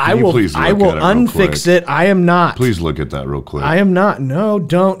 please- I can you will. please I look will at it real unfix quick? it. I am not. Please look at that real quick. I am not. No,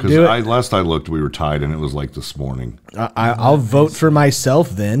 don't Because do it. last I looked, we were tied, and it was like this morning. I'll vote for myself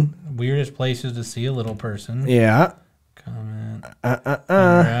then. Weirdest places to see a little person. Yeah. Comment. All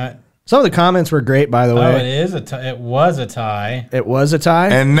right. Some of the comments were great, by the Oh, it way. is a tie. It was a tie. It was a tie.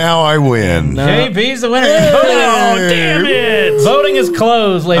 And now I win. JP's the winner. Oh, damn it! Voting is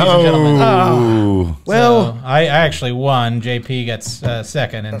closed, ladies and gentlemen. Oh, Well, So, I actually won. JP gets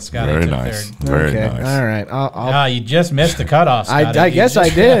second, and Scotty very took nice. third. Very okay. nice. All right. I'll You just missed the cutoff, Scotty. I You guess I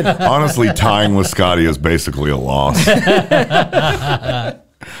just- did. Honestly, tying with Scotty is basically a loss.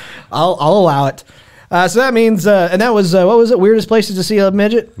 I'll allow it. So that means, and that was what was it? Weirdest places to see a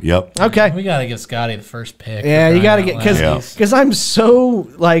midget. Yep. Okay. We got to give Scotty the first pick. Yeah, for you got to crying get out loud. because I'm so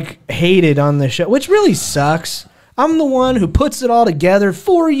like hated on this show, which really sucks. I'm the one who puts it all together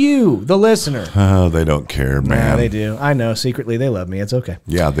for you, the listener. Oh, they don't care, man. Yeah, they do. I know. Secretly, they love me. It's okay.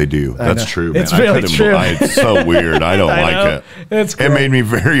 Yeah, they do. That's know. true, man. It's really true. It's so weird. I don't I like know. it. It's It great. made me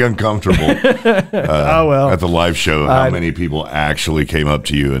very uncomfortable Oh well. at the live show how many people actually came up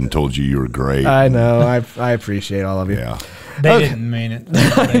to you and told you were great. I know. I appreciate all of you. Yeah, They didn't mean it.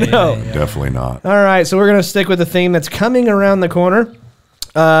 know. definitely not. All right, so we're going to stick with the theme that's coming around the corner,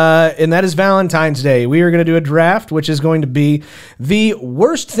 and that is Valentine's Day. We are going to do a draft, which is going to be the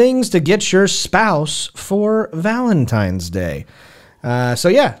worst things to get your spouse for Valentine's Day. I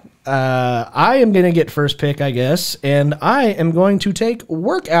am going to get first pick, I guess, and I am going to take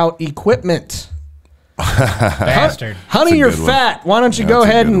workout equipment. Bastard. Honey, a you're good one. fat. Why don't you go That's a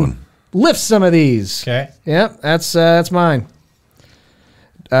ahead good and one. lift some of these? Okay. Yep, that's mine.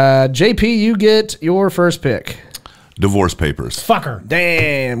 JP, you get your first pick. Divorce papers. Fucker.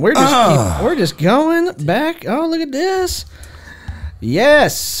 Damn, we're just going back. Oh, look at this.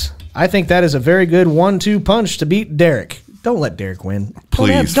 Yes, I think that is a very good 1-2 punch to beat Derek. Don't let Derek win.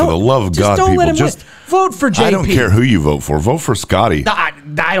 Please, for the love of God, don't let people, him win. Vote for JP. I don't care who you vote for. Vote for Scotty.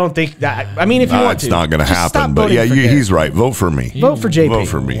 I don't think that. I mean, if you want It's to, not going to just stop happen. But voting yeah, for Derek. he's right. Vote for me. Vote for JP. Vote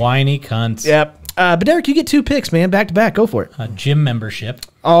for me. Whiny cunts. Yep. But Derek, you get 2 picks, man, back to back. Go for it. A gym membership.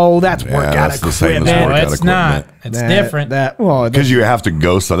 Oh, that's Yeah, workout that's the same as equipment. No, workout it's not. equipment. It's different. Because you have to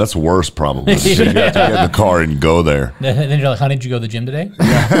go, so that's worse probably. So you have to get in the car and go there. Then you're like, honey, did you go to the gym today?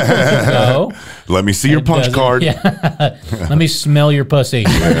 No. Let me see your punch Doesn't- card. Yeah. Let me smell your pussy.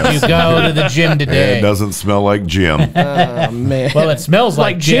 Did you go to the gym today? It doesn't smell like Jim. Oh, man. Well, it smells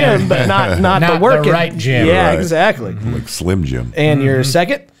like gym, but not Not the the working. right gym. Yeah, Right. exactly. Like Slim Jim. And your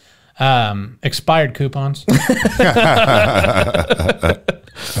second? Expired coupons.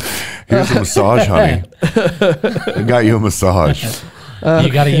 Here's a massage, honey. I got you a massage. You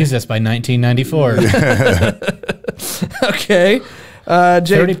got to use this by 1994. Okay.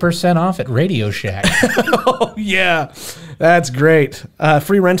 Jay, 30% off at Radio Shack. yeah, that's great.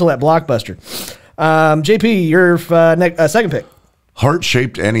 Free rental at Blockbuster. JP, your second pick.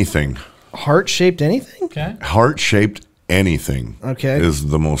 Heart-shaped anything. Heart-shaped anything? Okay. Heart-shaped anything. Okay. Is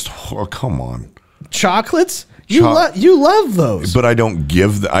the most. Oh, come on. Chocolates? You Cho- you love those. But I don't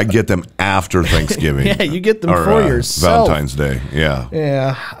give. I get them after Thanksgiving. Yeah, you get them or, for yourself. Valentine's Day. Yeah.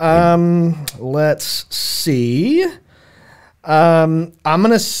 Yeah. Let's see. I'm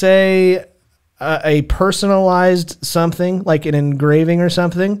gonna say a personalized something, like an engraving or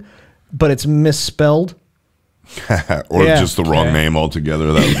something, but it's misspelled. Or Yeah. just the wrong name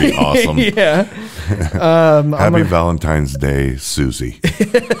altogether. That would be awesome. Yeah. Happy Valentine's Day, Susie.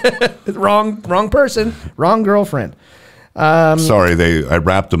 Wrong person. Wrong girlfriend. Sorry, I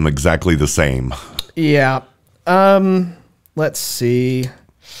wrapped them exactly the same. Yeah. Let's see.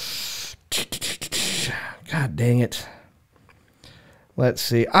 God dang it. Let's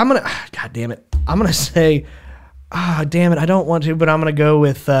see. God damn it. I'm gonna say. Damn it. I don't want to, but I'm gonna go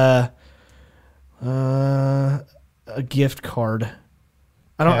with a gift card.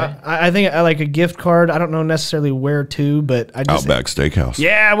 I don't. Okay. I think I like a gift card. I don't know necessarily where to, but I just. Outback Steakhouse.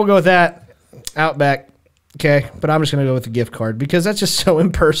 Yeah, we'll go with that. Outback. Okay, but I'm just gonna go with the gift card because that's just so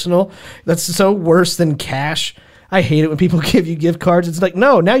impersonal. That's so worse than cash. I hate it when people give you gift cards. It's like,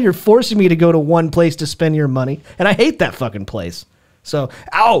 no, now you're forcing me to go to one place to spend your money, and I hate that fucking place. So,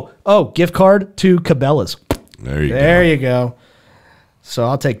 gift card to Cabela's. There you There go. you go. So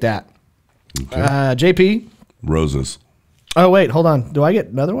I'll take that. JP. Roses. Oh wait, hold on. Do I get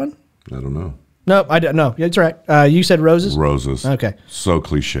another one? I don't know. No, I don't. No, that's right. You said roses. Roses. Okay. So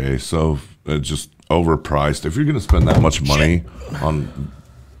cliche. So just overpriced. If you're going to spend that much money on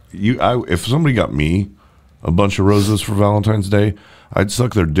if somebody got me a bunch of roses for Valentine's Day, I'd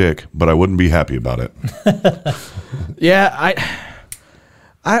suck their dick, but I wouldn't be happy about it. Yeah,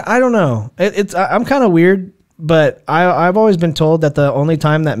 I don't know. I'm kind of weird, but I've always been told that the only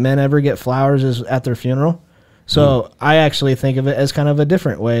time that men ever get flowers is at their funeral. So I actually think of it as kind of a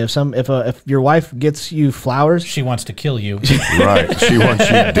different way. If your wife gets you flowers, She wants to kill you. Right. She wants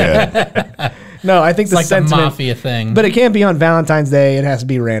you dead. no, I think It's like the mafia thing. But it can't be on Valentine's Day. It has to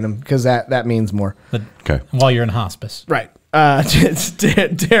be random because that means more. But Okay. while you're in hospice. Right.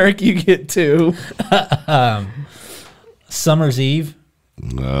 Derek, you get 2. Summer's Eve.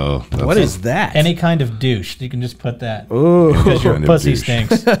 No. What is that? Any kind of douche. You can just put that. Because Your pussy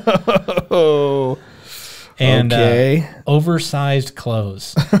stinks. Oh, And okay. oversized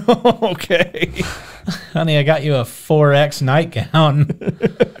clothes. Okay. Honey, I got you a 4X nightgown.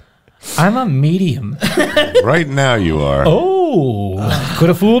 I'm a medium. Right now you are. Oh, could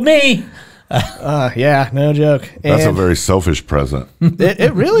have fooled me. Yeah, no joke. That's a And very selfish present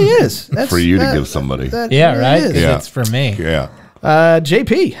it really is. That's, for you to give somebody. that Yeah, really right? is. 'Cause Yeah. It's for me. Yeah.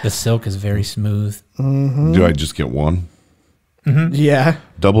 JP. The silk is very smooth. Do I just get one? Yeah.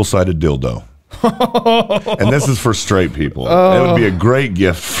 Double-sided dildo. And this is for straight people. It would be a great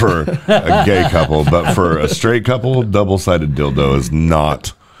gift for a gay couple, but for a straight couple, double-sided dildo is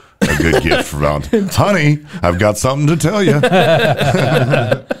not a good gift for Valentine's. Honey, I've got something to tell you.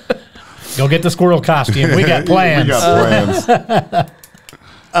 Go get the squirrel costume. We got plans. We got plans.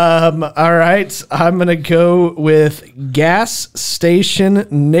 All right. I'm going to go with gas station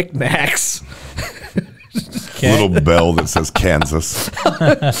knickknacks. Little bell that says Kansas.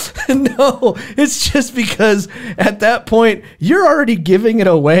 No, it's just because at that point, you're already giving it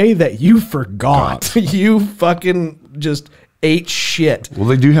away that you forgot. You fucking just ate shit. Well,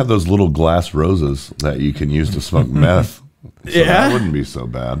 they do have those little glass roses that you can use to smoke meth. So Yeah. that wouldn't be so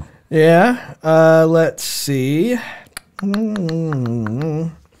bad. Yeah. Let's see.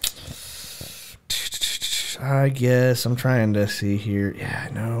 I guess I'm trying to see here. Yeah,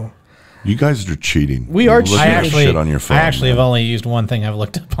 I know. You guys are cheating. We You're are looking cheating. at shit on your phone. I actually man. have only used one thing I've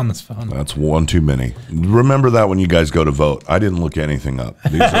looked up on this phone. That's one too many. Remember that when you guys go to vote. I didn't look anything up.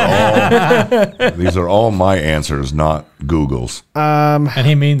 These are all my answers, not Google's. And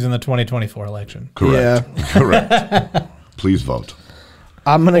he means in the 2024 election. Correct. Correct. Please vote.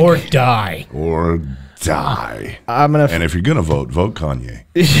 I'm gonna Or die. Or die. I'm gonna. And if you're gonna vote Kanye.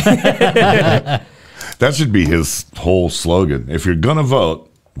 That should be his whole slogan. If you're gonna vote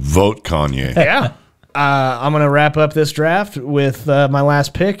Kanye. Yeah. I'm going to wrap up this draft with my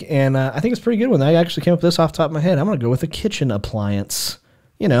last pick, and I think it's a pretty good one. I actually came up with this off the top of my head. I'm going to go with a kitchen appliance,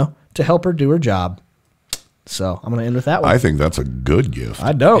 to help her do her job. So I'm going to end with that one. I think that's a good gift.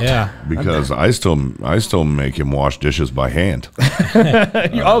 I don't. Yeah. Because I still make him wash dishes by hand.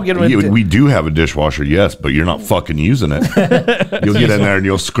 I'll get him We do have a dishwasher, yes, but you're not fucking using it. You'll get in there and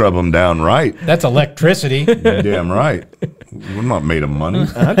you'll scrub them down right. That's electricity. Damn right. We're not made of money.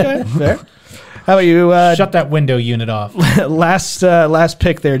 Okay, fair. How about you? Shut that window unit off. last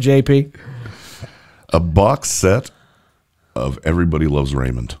pick there, JP. A box set of Everybody Loves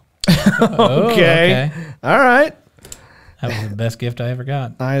Raymond. Okay. All right. That was the best gift I ever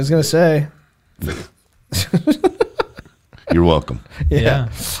got. I was going to say. You're welcome. Yeah.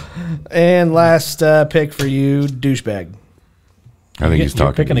 And last pick for you, douchebag. I think he's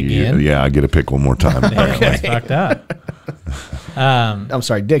talking picking to you. again? Yeah, I get to pick one more time. That's fucked up. I'm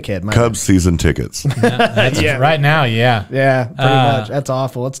sorry, dickhead. My Cubs season tickets. That's right now, yeah. Yeah, pretty much. That's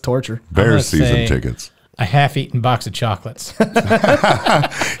awful. It's torture. Bears gonna season say- tickets. A half-eaten box of chocolates.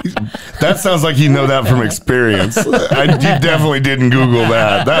 That sounds like you know that from experience. You definitely didn't Google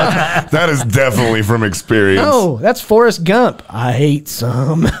that. That is definitely from experience. No, that's Forrest Gump. I hate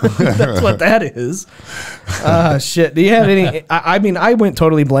some. That's what that is. Shit. Do you have any? I mean, I went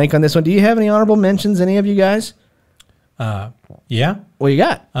totally blank on this one. Do you have any honorable mentions? Any of you guys? Yeah. What you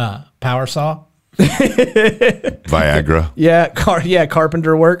got? Power saw. Viagra. Yeah,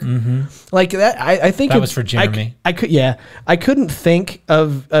 carpenter work. Like that. I think That was for Jeremy. I couldn't think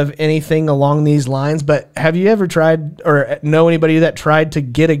of anything along these lines. But have you ever tried or know anybody that tried to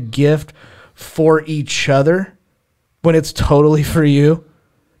get a gift for each other when it's totally for you?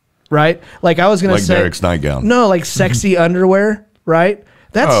 Right? Like I was gonna Like say, Derek's nightgown. No, like sexy underwear. Right?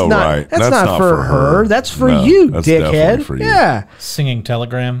 That's Oh, not. right. That's not for her. That's for No, you, that's definitely dickhead. for you. Yeah. Singing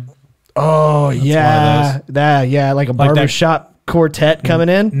telegram. Oh yeah. one of That yeah. Like a Like that- barbershop quartet coming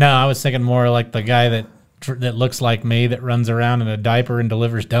in. No, I was thinking more like the guy that looks like me that runs around in a diaper and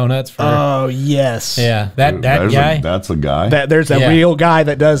delivers donuts for. Oh yes. yeah, that There's guy. that's a guy. There's a Yeah. real guy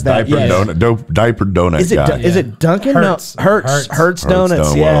that does that. diaper Yes. diaper donut Is it guy. is it Duncan? Hertz. No, Hertz Hertz Donuts.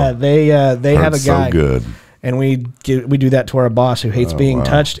 Hertz, Yeah, wow. they have a Hurts guy. so good. And we do that to our boss who hates being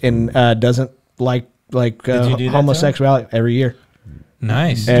touched and doesn't like you do that to him? homosexuality every year.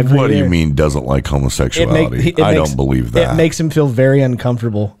 Nice. Every What do you year. mean doesn't like homosexuality? I don't believe that. It makes him feel very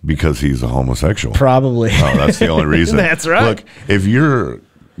uncomfortable. Because he's a homosexual. Probably. Oh, that's the only reason. That's right. Look, if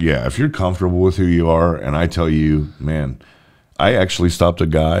you're comfortable with who you are, and I tell you, man, I actually stopped a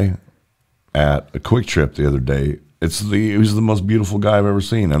guy at a Quick Trip the other day. He was the most beautiful guy I've ever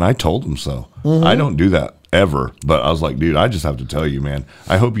seen, and I told him so. I don't do that ever, but I was like, dude, I just have to tell you, man,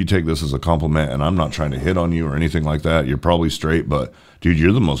 I hope you take this as a compliment, and I'm not trying to hit on you or anything like that. You're probably straight, but dude,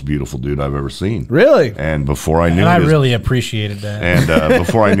 you're the most beautiful dude I've ever seen. Really? And before I knew And I it, really appreciated that. and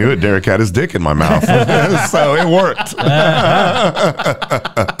before I knew it, Derek had his dick in my mouth, so it worked.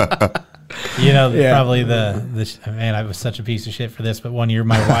 Probably the man. I was such a piece of shit for this, but one year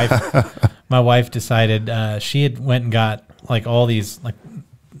my wife decided she had went and got like all these like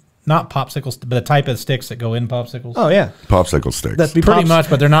not popsicles, but the type of sticks that go in popsicles. Oh yeah. Popsicle sticks. That'd be Pretty pops- much,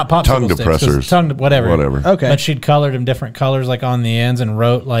 but they're not popsicle Tongue sticks. 'Cause depressors. Tongue, whatever. Okay. But she'd colored them different colors, like on the ends, and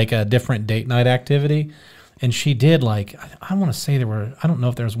wrote like a different date night activity. And she did like I want to say there were. I don't know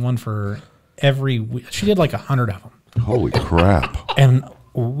if there was one for every week. She did like 100 of them, Holy crap. and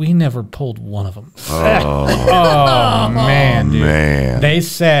we never pulled one of them. Oh man, dude. Man. They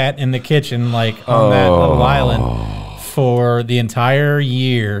sat in the kitchen like on that little island for the entire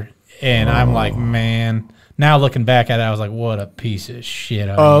year, and I'm like, man. Now looking back at it, I was like, what a piece of shit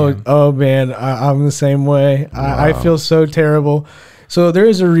I am. Oh man, I'm the same way. I feel so terrible. So there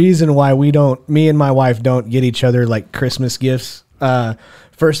is a reason why me and my wife don't get each other like Christmas gifts.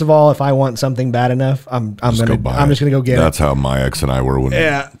 First of all, if I want something bad enough, I'm just gonna go get it. That's how my ex and I were when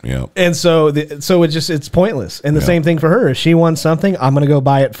Yeah. Yeah. And so it's pointless. And the same thing for her. If she wants something, I'm going to go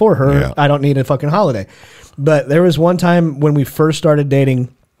buy it for her. Yeah. I don't need a fucking holiday. But there was one time when we first started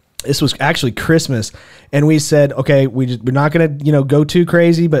dating, This was actually Christmas, and we said, okay, we're not gonna go too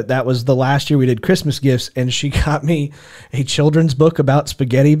crazy, but that was the last year we did Christmas gifts, and she got me a children's book about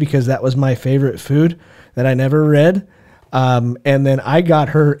spaghetti because that was my favorite food that I never read. And then I got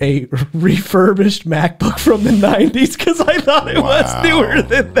her a refurbished MacBook from the 90s because I thought it was newer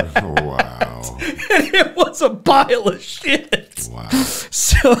than that. Wow. And it was a pile of shit. Wow.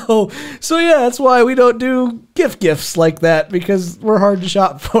 So yeah, that's why we don't do gifts like that, because we're hard to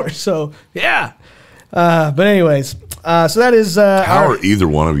shop for. So yeah. But anyways, so that is How are either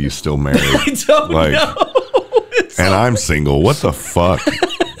one of you still married? I don't know. And I'm single. What the fuck?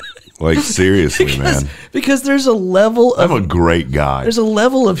 Like, seriously, man. Because there's a level of... I'm a great guy. There's a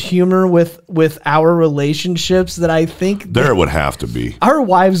level of humor with our relationships that I think... There would have to be. Our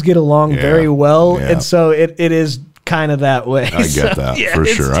wives get along very well, yeah. and so it is kind of that way. I get that, for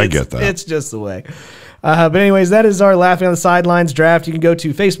sure. I get that. It's just the way. But anyways, that is our Laughing on the Sidelines draft. You can go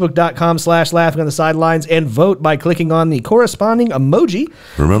to facebook.com/laughing on the sidelines and vote by clicking on the corresponding emoji.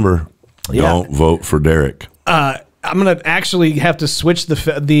 Remember, don't vote for Derek. I'm gonna actually have to switch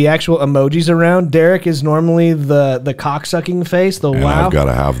the actual emojis around. Derek is normally the cocksucking face, the And wow. I've got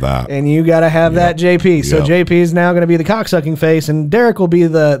to have that. And you got to have that JP. So JP is now going to be the cocksucking face, and Derek will be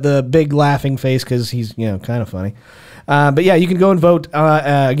the big laughing face because he's kind of funny. But yeah, you can go and vote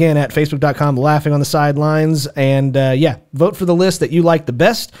again at facebook.com/laughing on the sidelines, and yeah, vote for the list that you like the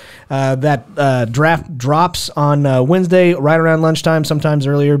best. That draft drops on Wednesday right around lunchtime, sometimes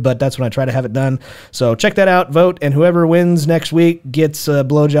earlier, but that's when I try to have it done. So check that out, vote, and whoever wins next week gets a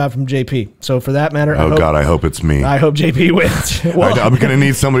blowjob from JP. So for that matter, I hope it's me. I hope JP wins. Well, I'm going to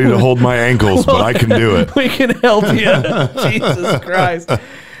need somebody to hold my ankles, but I can do it. We can help you. Jesus Christ.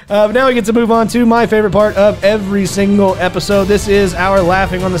 Now we get to move on to my favorite part of every single episode. This is our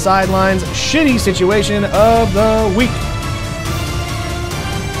Laughing on the Sidelines shitty situation of the week.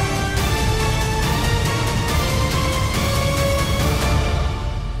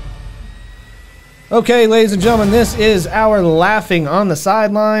 Okay, ladies and gentlemen, this is our Laughing on the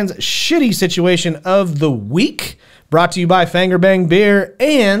Sidelines shitty situation of the week, brought to you by Fanger Bang Beer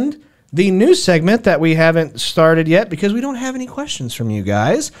and the new segment that we haven't started yet because we don't have any questions from you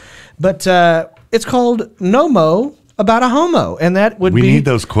guys. But it's called No Mo About a Homo. And that would We need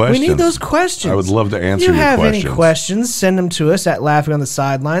those questions. We need those questions. I would love to answer your questions. If you have questions. any questions, send them to us at Laughing on the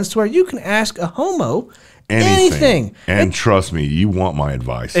Sidelines, to where you can ask a homo anything. And trust me, you want my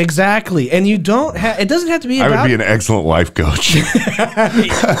advice. Exactly. And you don't have, it doesn't have to be I about... would be an excellent life coach.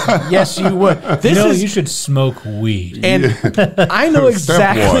 Yes, you would. You should smoke weed. And I know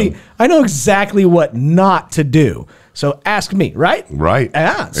exactly what not to do. So ask me, right? Right.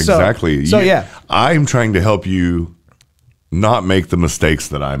 Yeah. Exactly. So yeah. I'm trying to help you not make the mistakes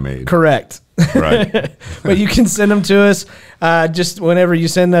that I made. Correct. Right. But you can send them to us. Just whenever you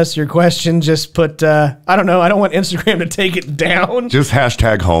send us your question, just put, I don't know, I don't want Instagram to take it down. Just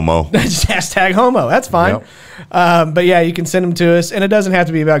hashtag homo. Just hashtag homo. That's fine. Yep. But yeah, you can send them to us. And it doesn't have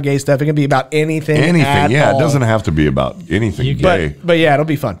to be about gay stuff. It can be about anything. Yeah, all. it doesn't have to be about anything gay. But yeah, it'll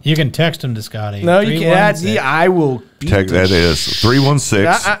be fun. You can text them to Scotty. No, you can't. I will beat That is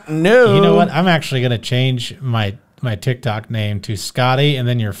 316. no. You know what? I'm actually going to change my TikTok name to Scotty and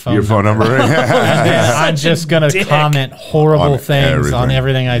then your phone number. Oh, I'm just going to comment horrible things on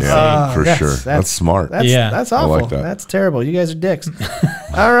everything I say. For sure. That's smart. That's awful. I like that. That's terrible. You guys are dicks.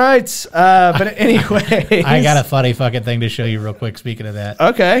 All right. But anyway. I got a funny fucking thing to show you real quick, speaking of that.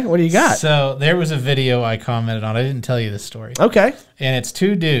 Okay. What do you got? So there was a video I commented on. I didn't tell you this story. Okay. And it's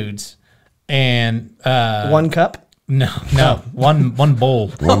two dudes and... one cup? No, one bowl.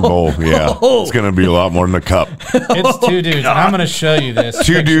 One bowl, yeah. It's going to be a lot more than a cup. It's two dudes, and I'm going to show you this.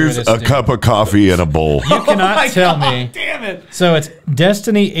 Two dudes, a cup of coffee, and a bowl. You cannot tell me. Damn it. So it's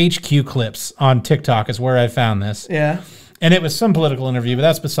Destiny HQ Clips on TikTok is where I found this. Yeah. And it was some political interview, but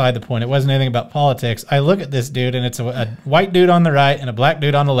that's beside the point. It wasn't anything about politics. I look at this dude, and it's a white dude on the right and a black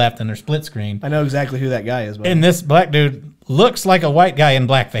dude on the left, and they're split screen. I know exactly who that guy is. And this black dude looks like a white guy in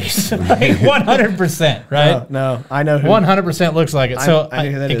blackface. Like 100%, right? No, I know who. 100% looks like it. So I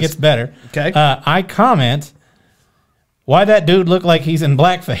know who that it is. gets better. Okay. I comment, why that dude look like he's in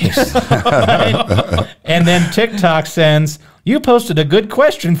blackface? Right? And then TikTok sends, you posted a good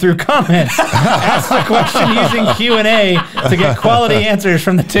question through comments. Ask the question using Q&A to get quality answers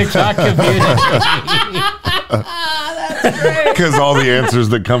from the TikTok community. Because all the answers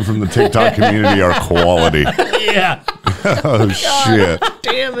that come from the TikTok community are quality. Yeah. Oh, shit.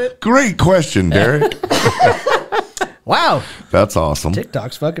 Damn it. Great question, Derek. Wow. That's awesome.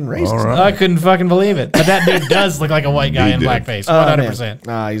 TikTok's fucking racist. All right. I couldn't fucking believe it. But that dude does look like a white guy in blackface.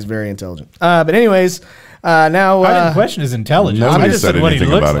 100%. He's very intelligent. But anyways, Now, I didn't question his intelligence. Nobody I just said said what he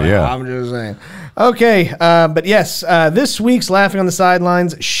anything looks about it, like. yeah. I'm just saying. Okay, but yes, this week's Laughing on the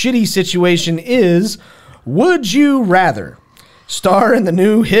Sidelines shitty situation is, would you rather star in the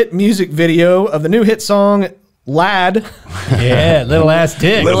new hit music video of the new hit song L.A.D, Yeah, little ass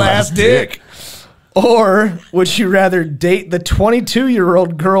dick. Little Ass Dick, or would you rather date the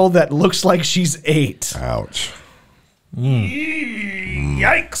 22-year-old girl that looks like she's 8? Ouch.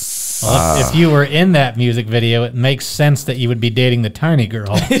 Yikes. Well, if you were in that music video, it makes sense that you would be dating the tiny girl.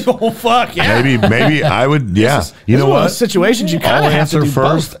 Oh, fuck, yeah. Maybe I would, yeah. You know One of what? those situations you kind I'll of have to answer do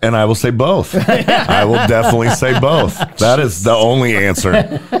first, both. and I will say both. I will definitely say both. That is the only answer.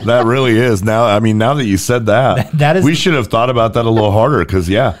 That really is. Now, I mean, now that you said that, That is- we should have thought about that a little harder because,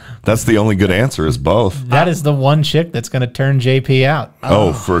 yeah, that's the only good answer is both. That is the one chick that's going to turn JP out.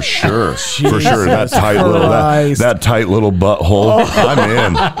 Oh, for sure, for sure. That tight little Christ. that tight little butthole. I'm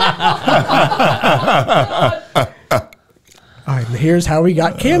in. All right, here's how we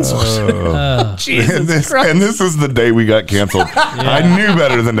got canceled. Jesus Christ. And this is the day we got canceled. I knew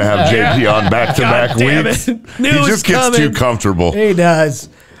better than to have JP on back-to-back damn weeks. it. He Knew it was just gets coming. too comfortable. He does.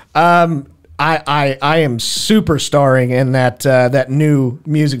 I am super starring in that new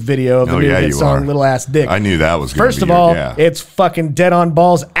music video of the Oh, new yeah, hit you song are. Little Ass Dick. I knew that was going to First be of your- all, yeah. it's fucking dead on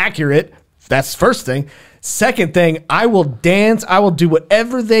balls accurate. That's the first thing. Second thing, I will dance. I will do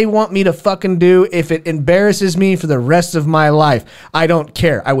whatever they want me to fucking do if it embarrasses me for the rest of my life. I don't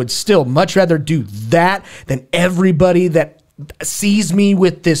care. I would still much rather do that than everybody that sees me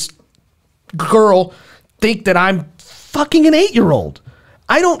with this girl think that I'm fucking an 8-year-old.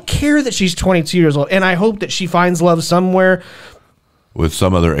 I don't care that she's 22 years old, and I hope that she finds love somewhere With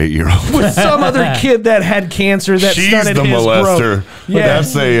some other 8-year-old. with some other kid that had cancer that She's stunted the his molester. growth. Yeah.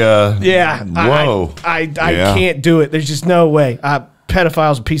 That's a Yeah. Whoa. I Yeah. can't do it. There's just no way.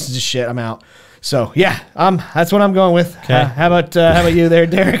 Pedophiles are pieces of shit. I'm out. So yeah, that's what I'm going with. Okay. How about you there,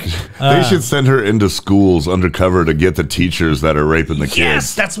 Derek? They should send her into schools undercover to get the teachers that are raping the kids.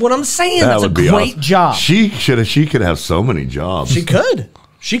 Yes, that's what I'm saying. That That's a would be great awesome. job. She could have so many jobs. She could.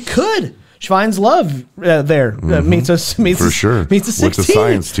 She finds love there. Meets a For sure. Meets a 16. With the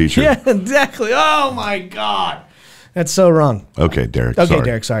science teacher. Yeah, exactly. Oh my god, that's so wrong. Okay, Derek. Okay, sorry.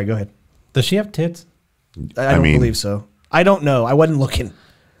 Derek. Sorry. Go ahead. Does she have tits? I don't mean- believe so. I don't know. I wasn't looking.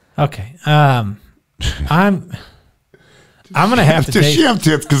 Okay. I'm gonna have to Does date. she have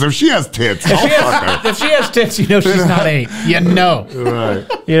tits? Because if she has tits, I'll fuck her. If she has tits, you know she's not 8. You know. Right.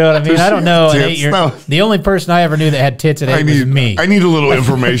 You know what I mean? I don't know. An tits? 8-year. No. The only person I ever knew that had tits at 8 was me. I need a little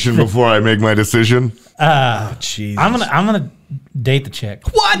information before I make my decision. Jeez. I'm gonna date the chick.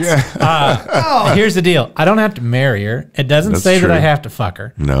 What? Here's the deal. I don't have to marry her. It doesn't That's say that true. I have to fuck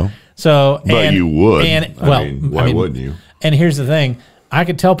her. No. So, But you would. And I well, mean, why wouldn't you? And here's the thing: I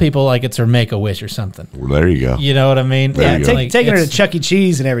could tell people like it's her Make-A-Wish or something. Well, there you go. You know what I mean? There you go. Taking her to it's- Chuck E.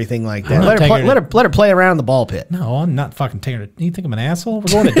 Cheese and everything like that. I'm not Let her, taking her let her play around the ball pit. No, I'm not fucking taking her. You think I'm an asshole?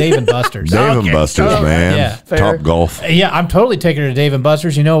 We're going to Dave and Buster's. Dave and Buster's, Okay. man. Yeah. Fair. Top golf. Yeah, I'm totally taking her to Dave and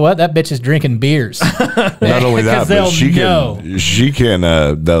Buster's. You know what? That bitch is drinking beers. Not only that, 'Cause but they'll she know. can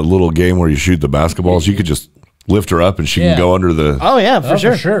that little game where you shoot the basketballs, you could just lift her up and she Yeah. can go under the Oh yeah, for Oh,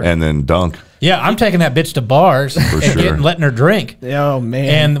 sure. for sure. and then dunk. Yeah, I'm taking that bitch to bars and sure. letting her drink. Oh man.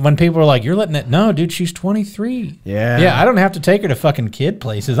 And when people are like, "You're letting it," no, dude, she's 23. Yeah. yeah. I don't have to take her to fucking kid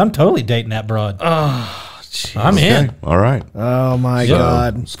places. I'm totally dating that broad. I'm in. All right. Oh my Yeah.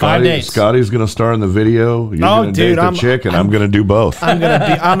 God. dates. Scotty's gonna star in the video. You're Oh, gonna dude, date the chick, and I'm gonna do both. I'm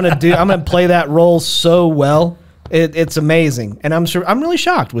gonna play that role so well. It's amazing, and I'm really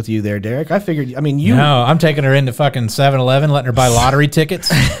shocked with you there, Derek. I figured. I mean, you. No, I'm taking her into fucking 7-Eleven, letting her buy lottery tickets.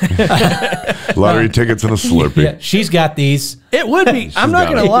 Lottery tickets and a Slurpee. Yeah, she's got these. It would be. I'm not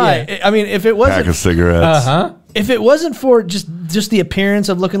got gonna it. lie. I mean, if it Pack of wasn't, cigarettes. if it wasn't for just the appearance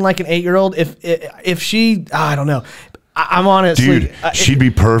of looking like an 8-year-old, if she, I don't know. I'm honestly, Dude, she'd be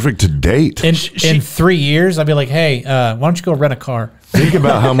perfect to date. In 3 years, I'd be like, "Hey, why don't you go rent a car?" Think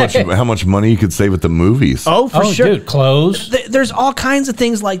about how much money you could save at the movies. oh for Oh, sure. dude, clothes. There's all kinds of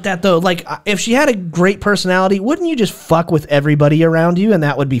things like that, though. Like, if she had a great personality, wouldn't you just fuck with everybody around you, and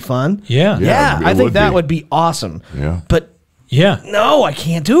that would be fun? Yeah. Yeah, it I think would that be. would be awesome. Yeah. But Yeah. no, I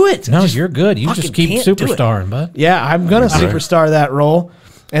can't do it. No, Just you're good. You just fucking keep can't do it. superstarring, bud. Yeah, I'm gonna Right. superstar that role,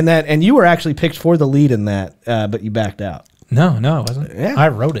 and you were actually picked for the lead in that, but you backed out. No, it wasn't. Yeah. I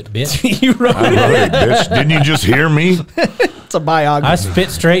wrote it, bitch. You wrote I love it, bitch. Didn't you just hear me? it's a I biography.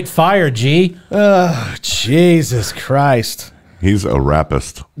 spit straight fire, G. Jesus Christ. He's a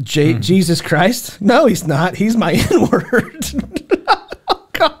rapist. Jesus Christ? No, he's not. He's my N-word. Oh,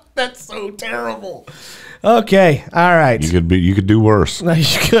 God, that's so terrible. Okay, all right. You could do worse. No,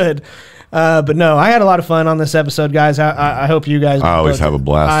 you could. But no, I had a lot of fun on this episode, guys. I hope you guys. I always have a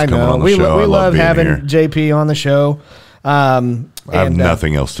blast coming on the we, show. We I love being having here. JP on the show. I have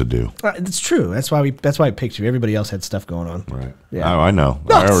nothing else to do. It's true. That's why I picked you. Everybody else had stuff going on. Right. Yeah. Oh, I know.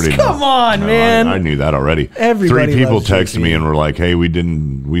 No, I already know. come on, No, man. I knew that already. Everybody 3 people loves texted JP. me and were like, "Hey,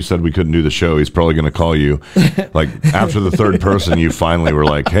 we said we couldn't do the show. He's probably going to call you." Like after the third person, you finally were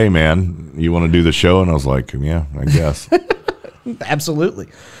like, "Hey, man, you want to do the show?" And I was like, "Yeah, I guess." Absolutely.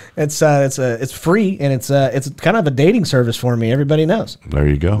 It's free, and it's kind of a dating service for me. Everybody knows. There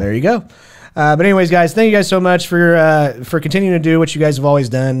you go. There you go. But anyways, guys, thank you guys so much for continuing to do what you guys have always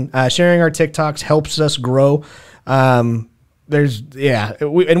done. Sharing our TikToks helps us grow. We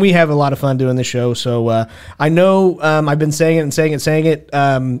have a lot of fun doing this show. So I know I've been saying it.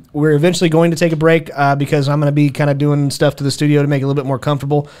 We're eventually going to take a break because I'm going to be kind of doing stuff to the studio to make it a little bit more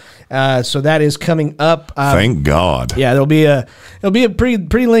comfortable. So that is coming up. Thank God. Yeah, it'll be a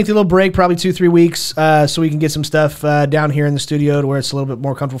pretty lengthy little break, probably 2-3 weeks, so we can get some stuff down here in the studio to where it's a little bit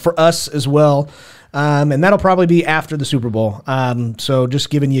more comfortable for us as well. And that'll probably be after the Super Bowl. So just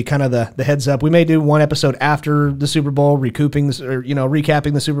giving you kind of the heads up. We may do one episode after the Super Bowl,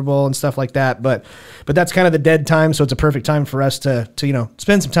 recapping the Super Bowl and stuff like that. But that's kind of the dead time, so it's a perfect time for us to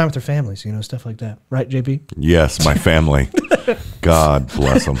spend some time with our families, stuff like that. Right, JP? Yes, my family. God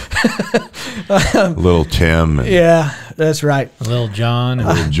bless them. Little Tim. And Yeah, that's right. Little John, and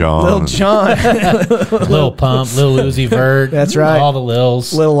Little John. Little John, Lil Pump, Lil Uzi Vert. That's right. All the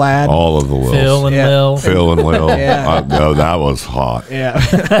Lils. little lad. All of the Wills. Phil and Yeah. Lil. Phil and Lil. Yeah. No, that was hot. Yeah.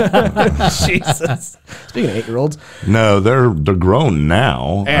 Jesus. Speaking of 8-year-olds. No, they're grown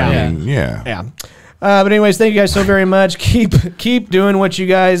now. Yeah. I mean, yeah. Yeah. But anyways, thank you guys so very much. Keep doing what you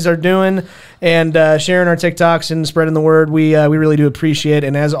guys are doing and sharing our TikToks and spreading the word. We really do appreciate it.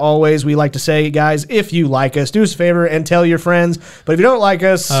 And as always, we like to say, guys, if you like us, do us a favor and tell your friends. But if you don't like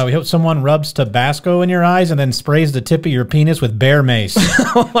us, We hope someone rubs Tabasco in your eyes and then sprays the tip of your penis with bear mace.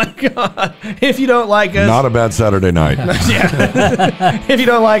 oh my God, if you don't like us, Not a bad Saturday night. if you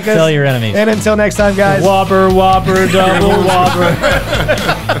don't like us, Tell your enemies. And until next time, guys. Whopper, double whopper.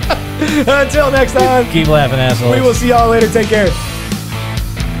 Until next time, Keep laughing, assholes. we will see y'all later. Take care.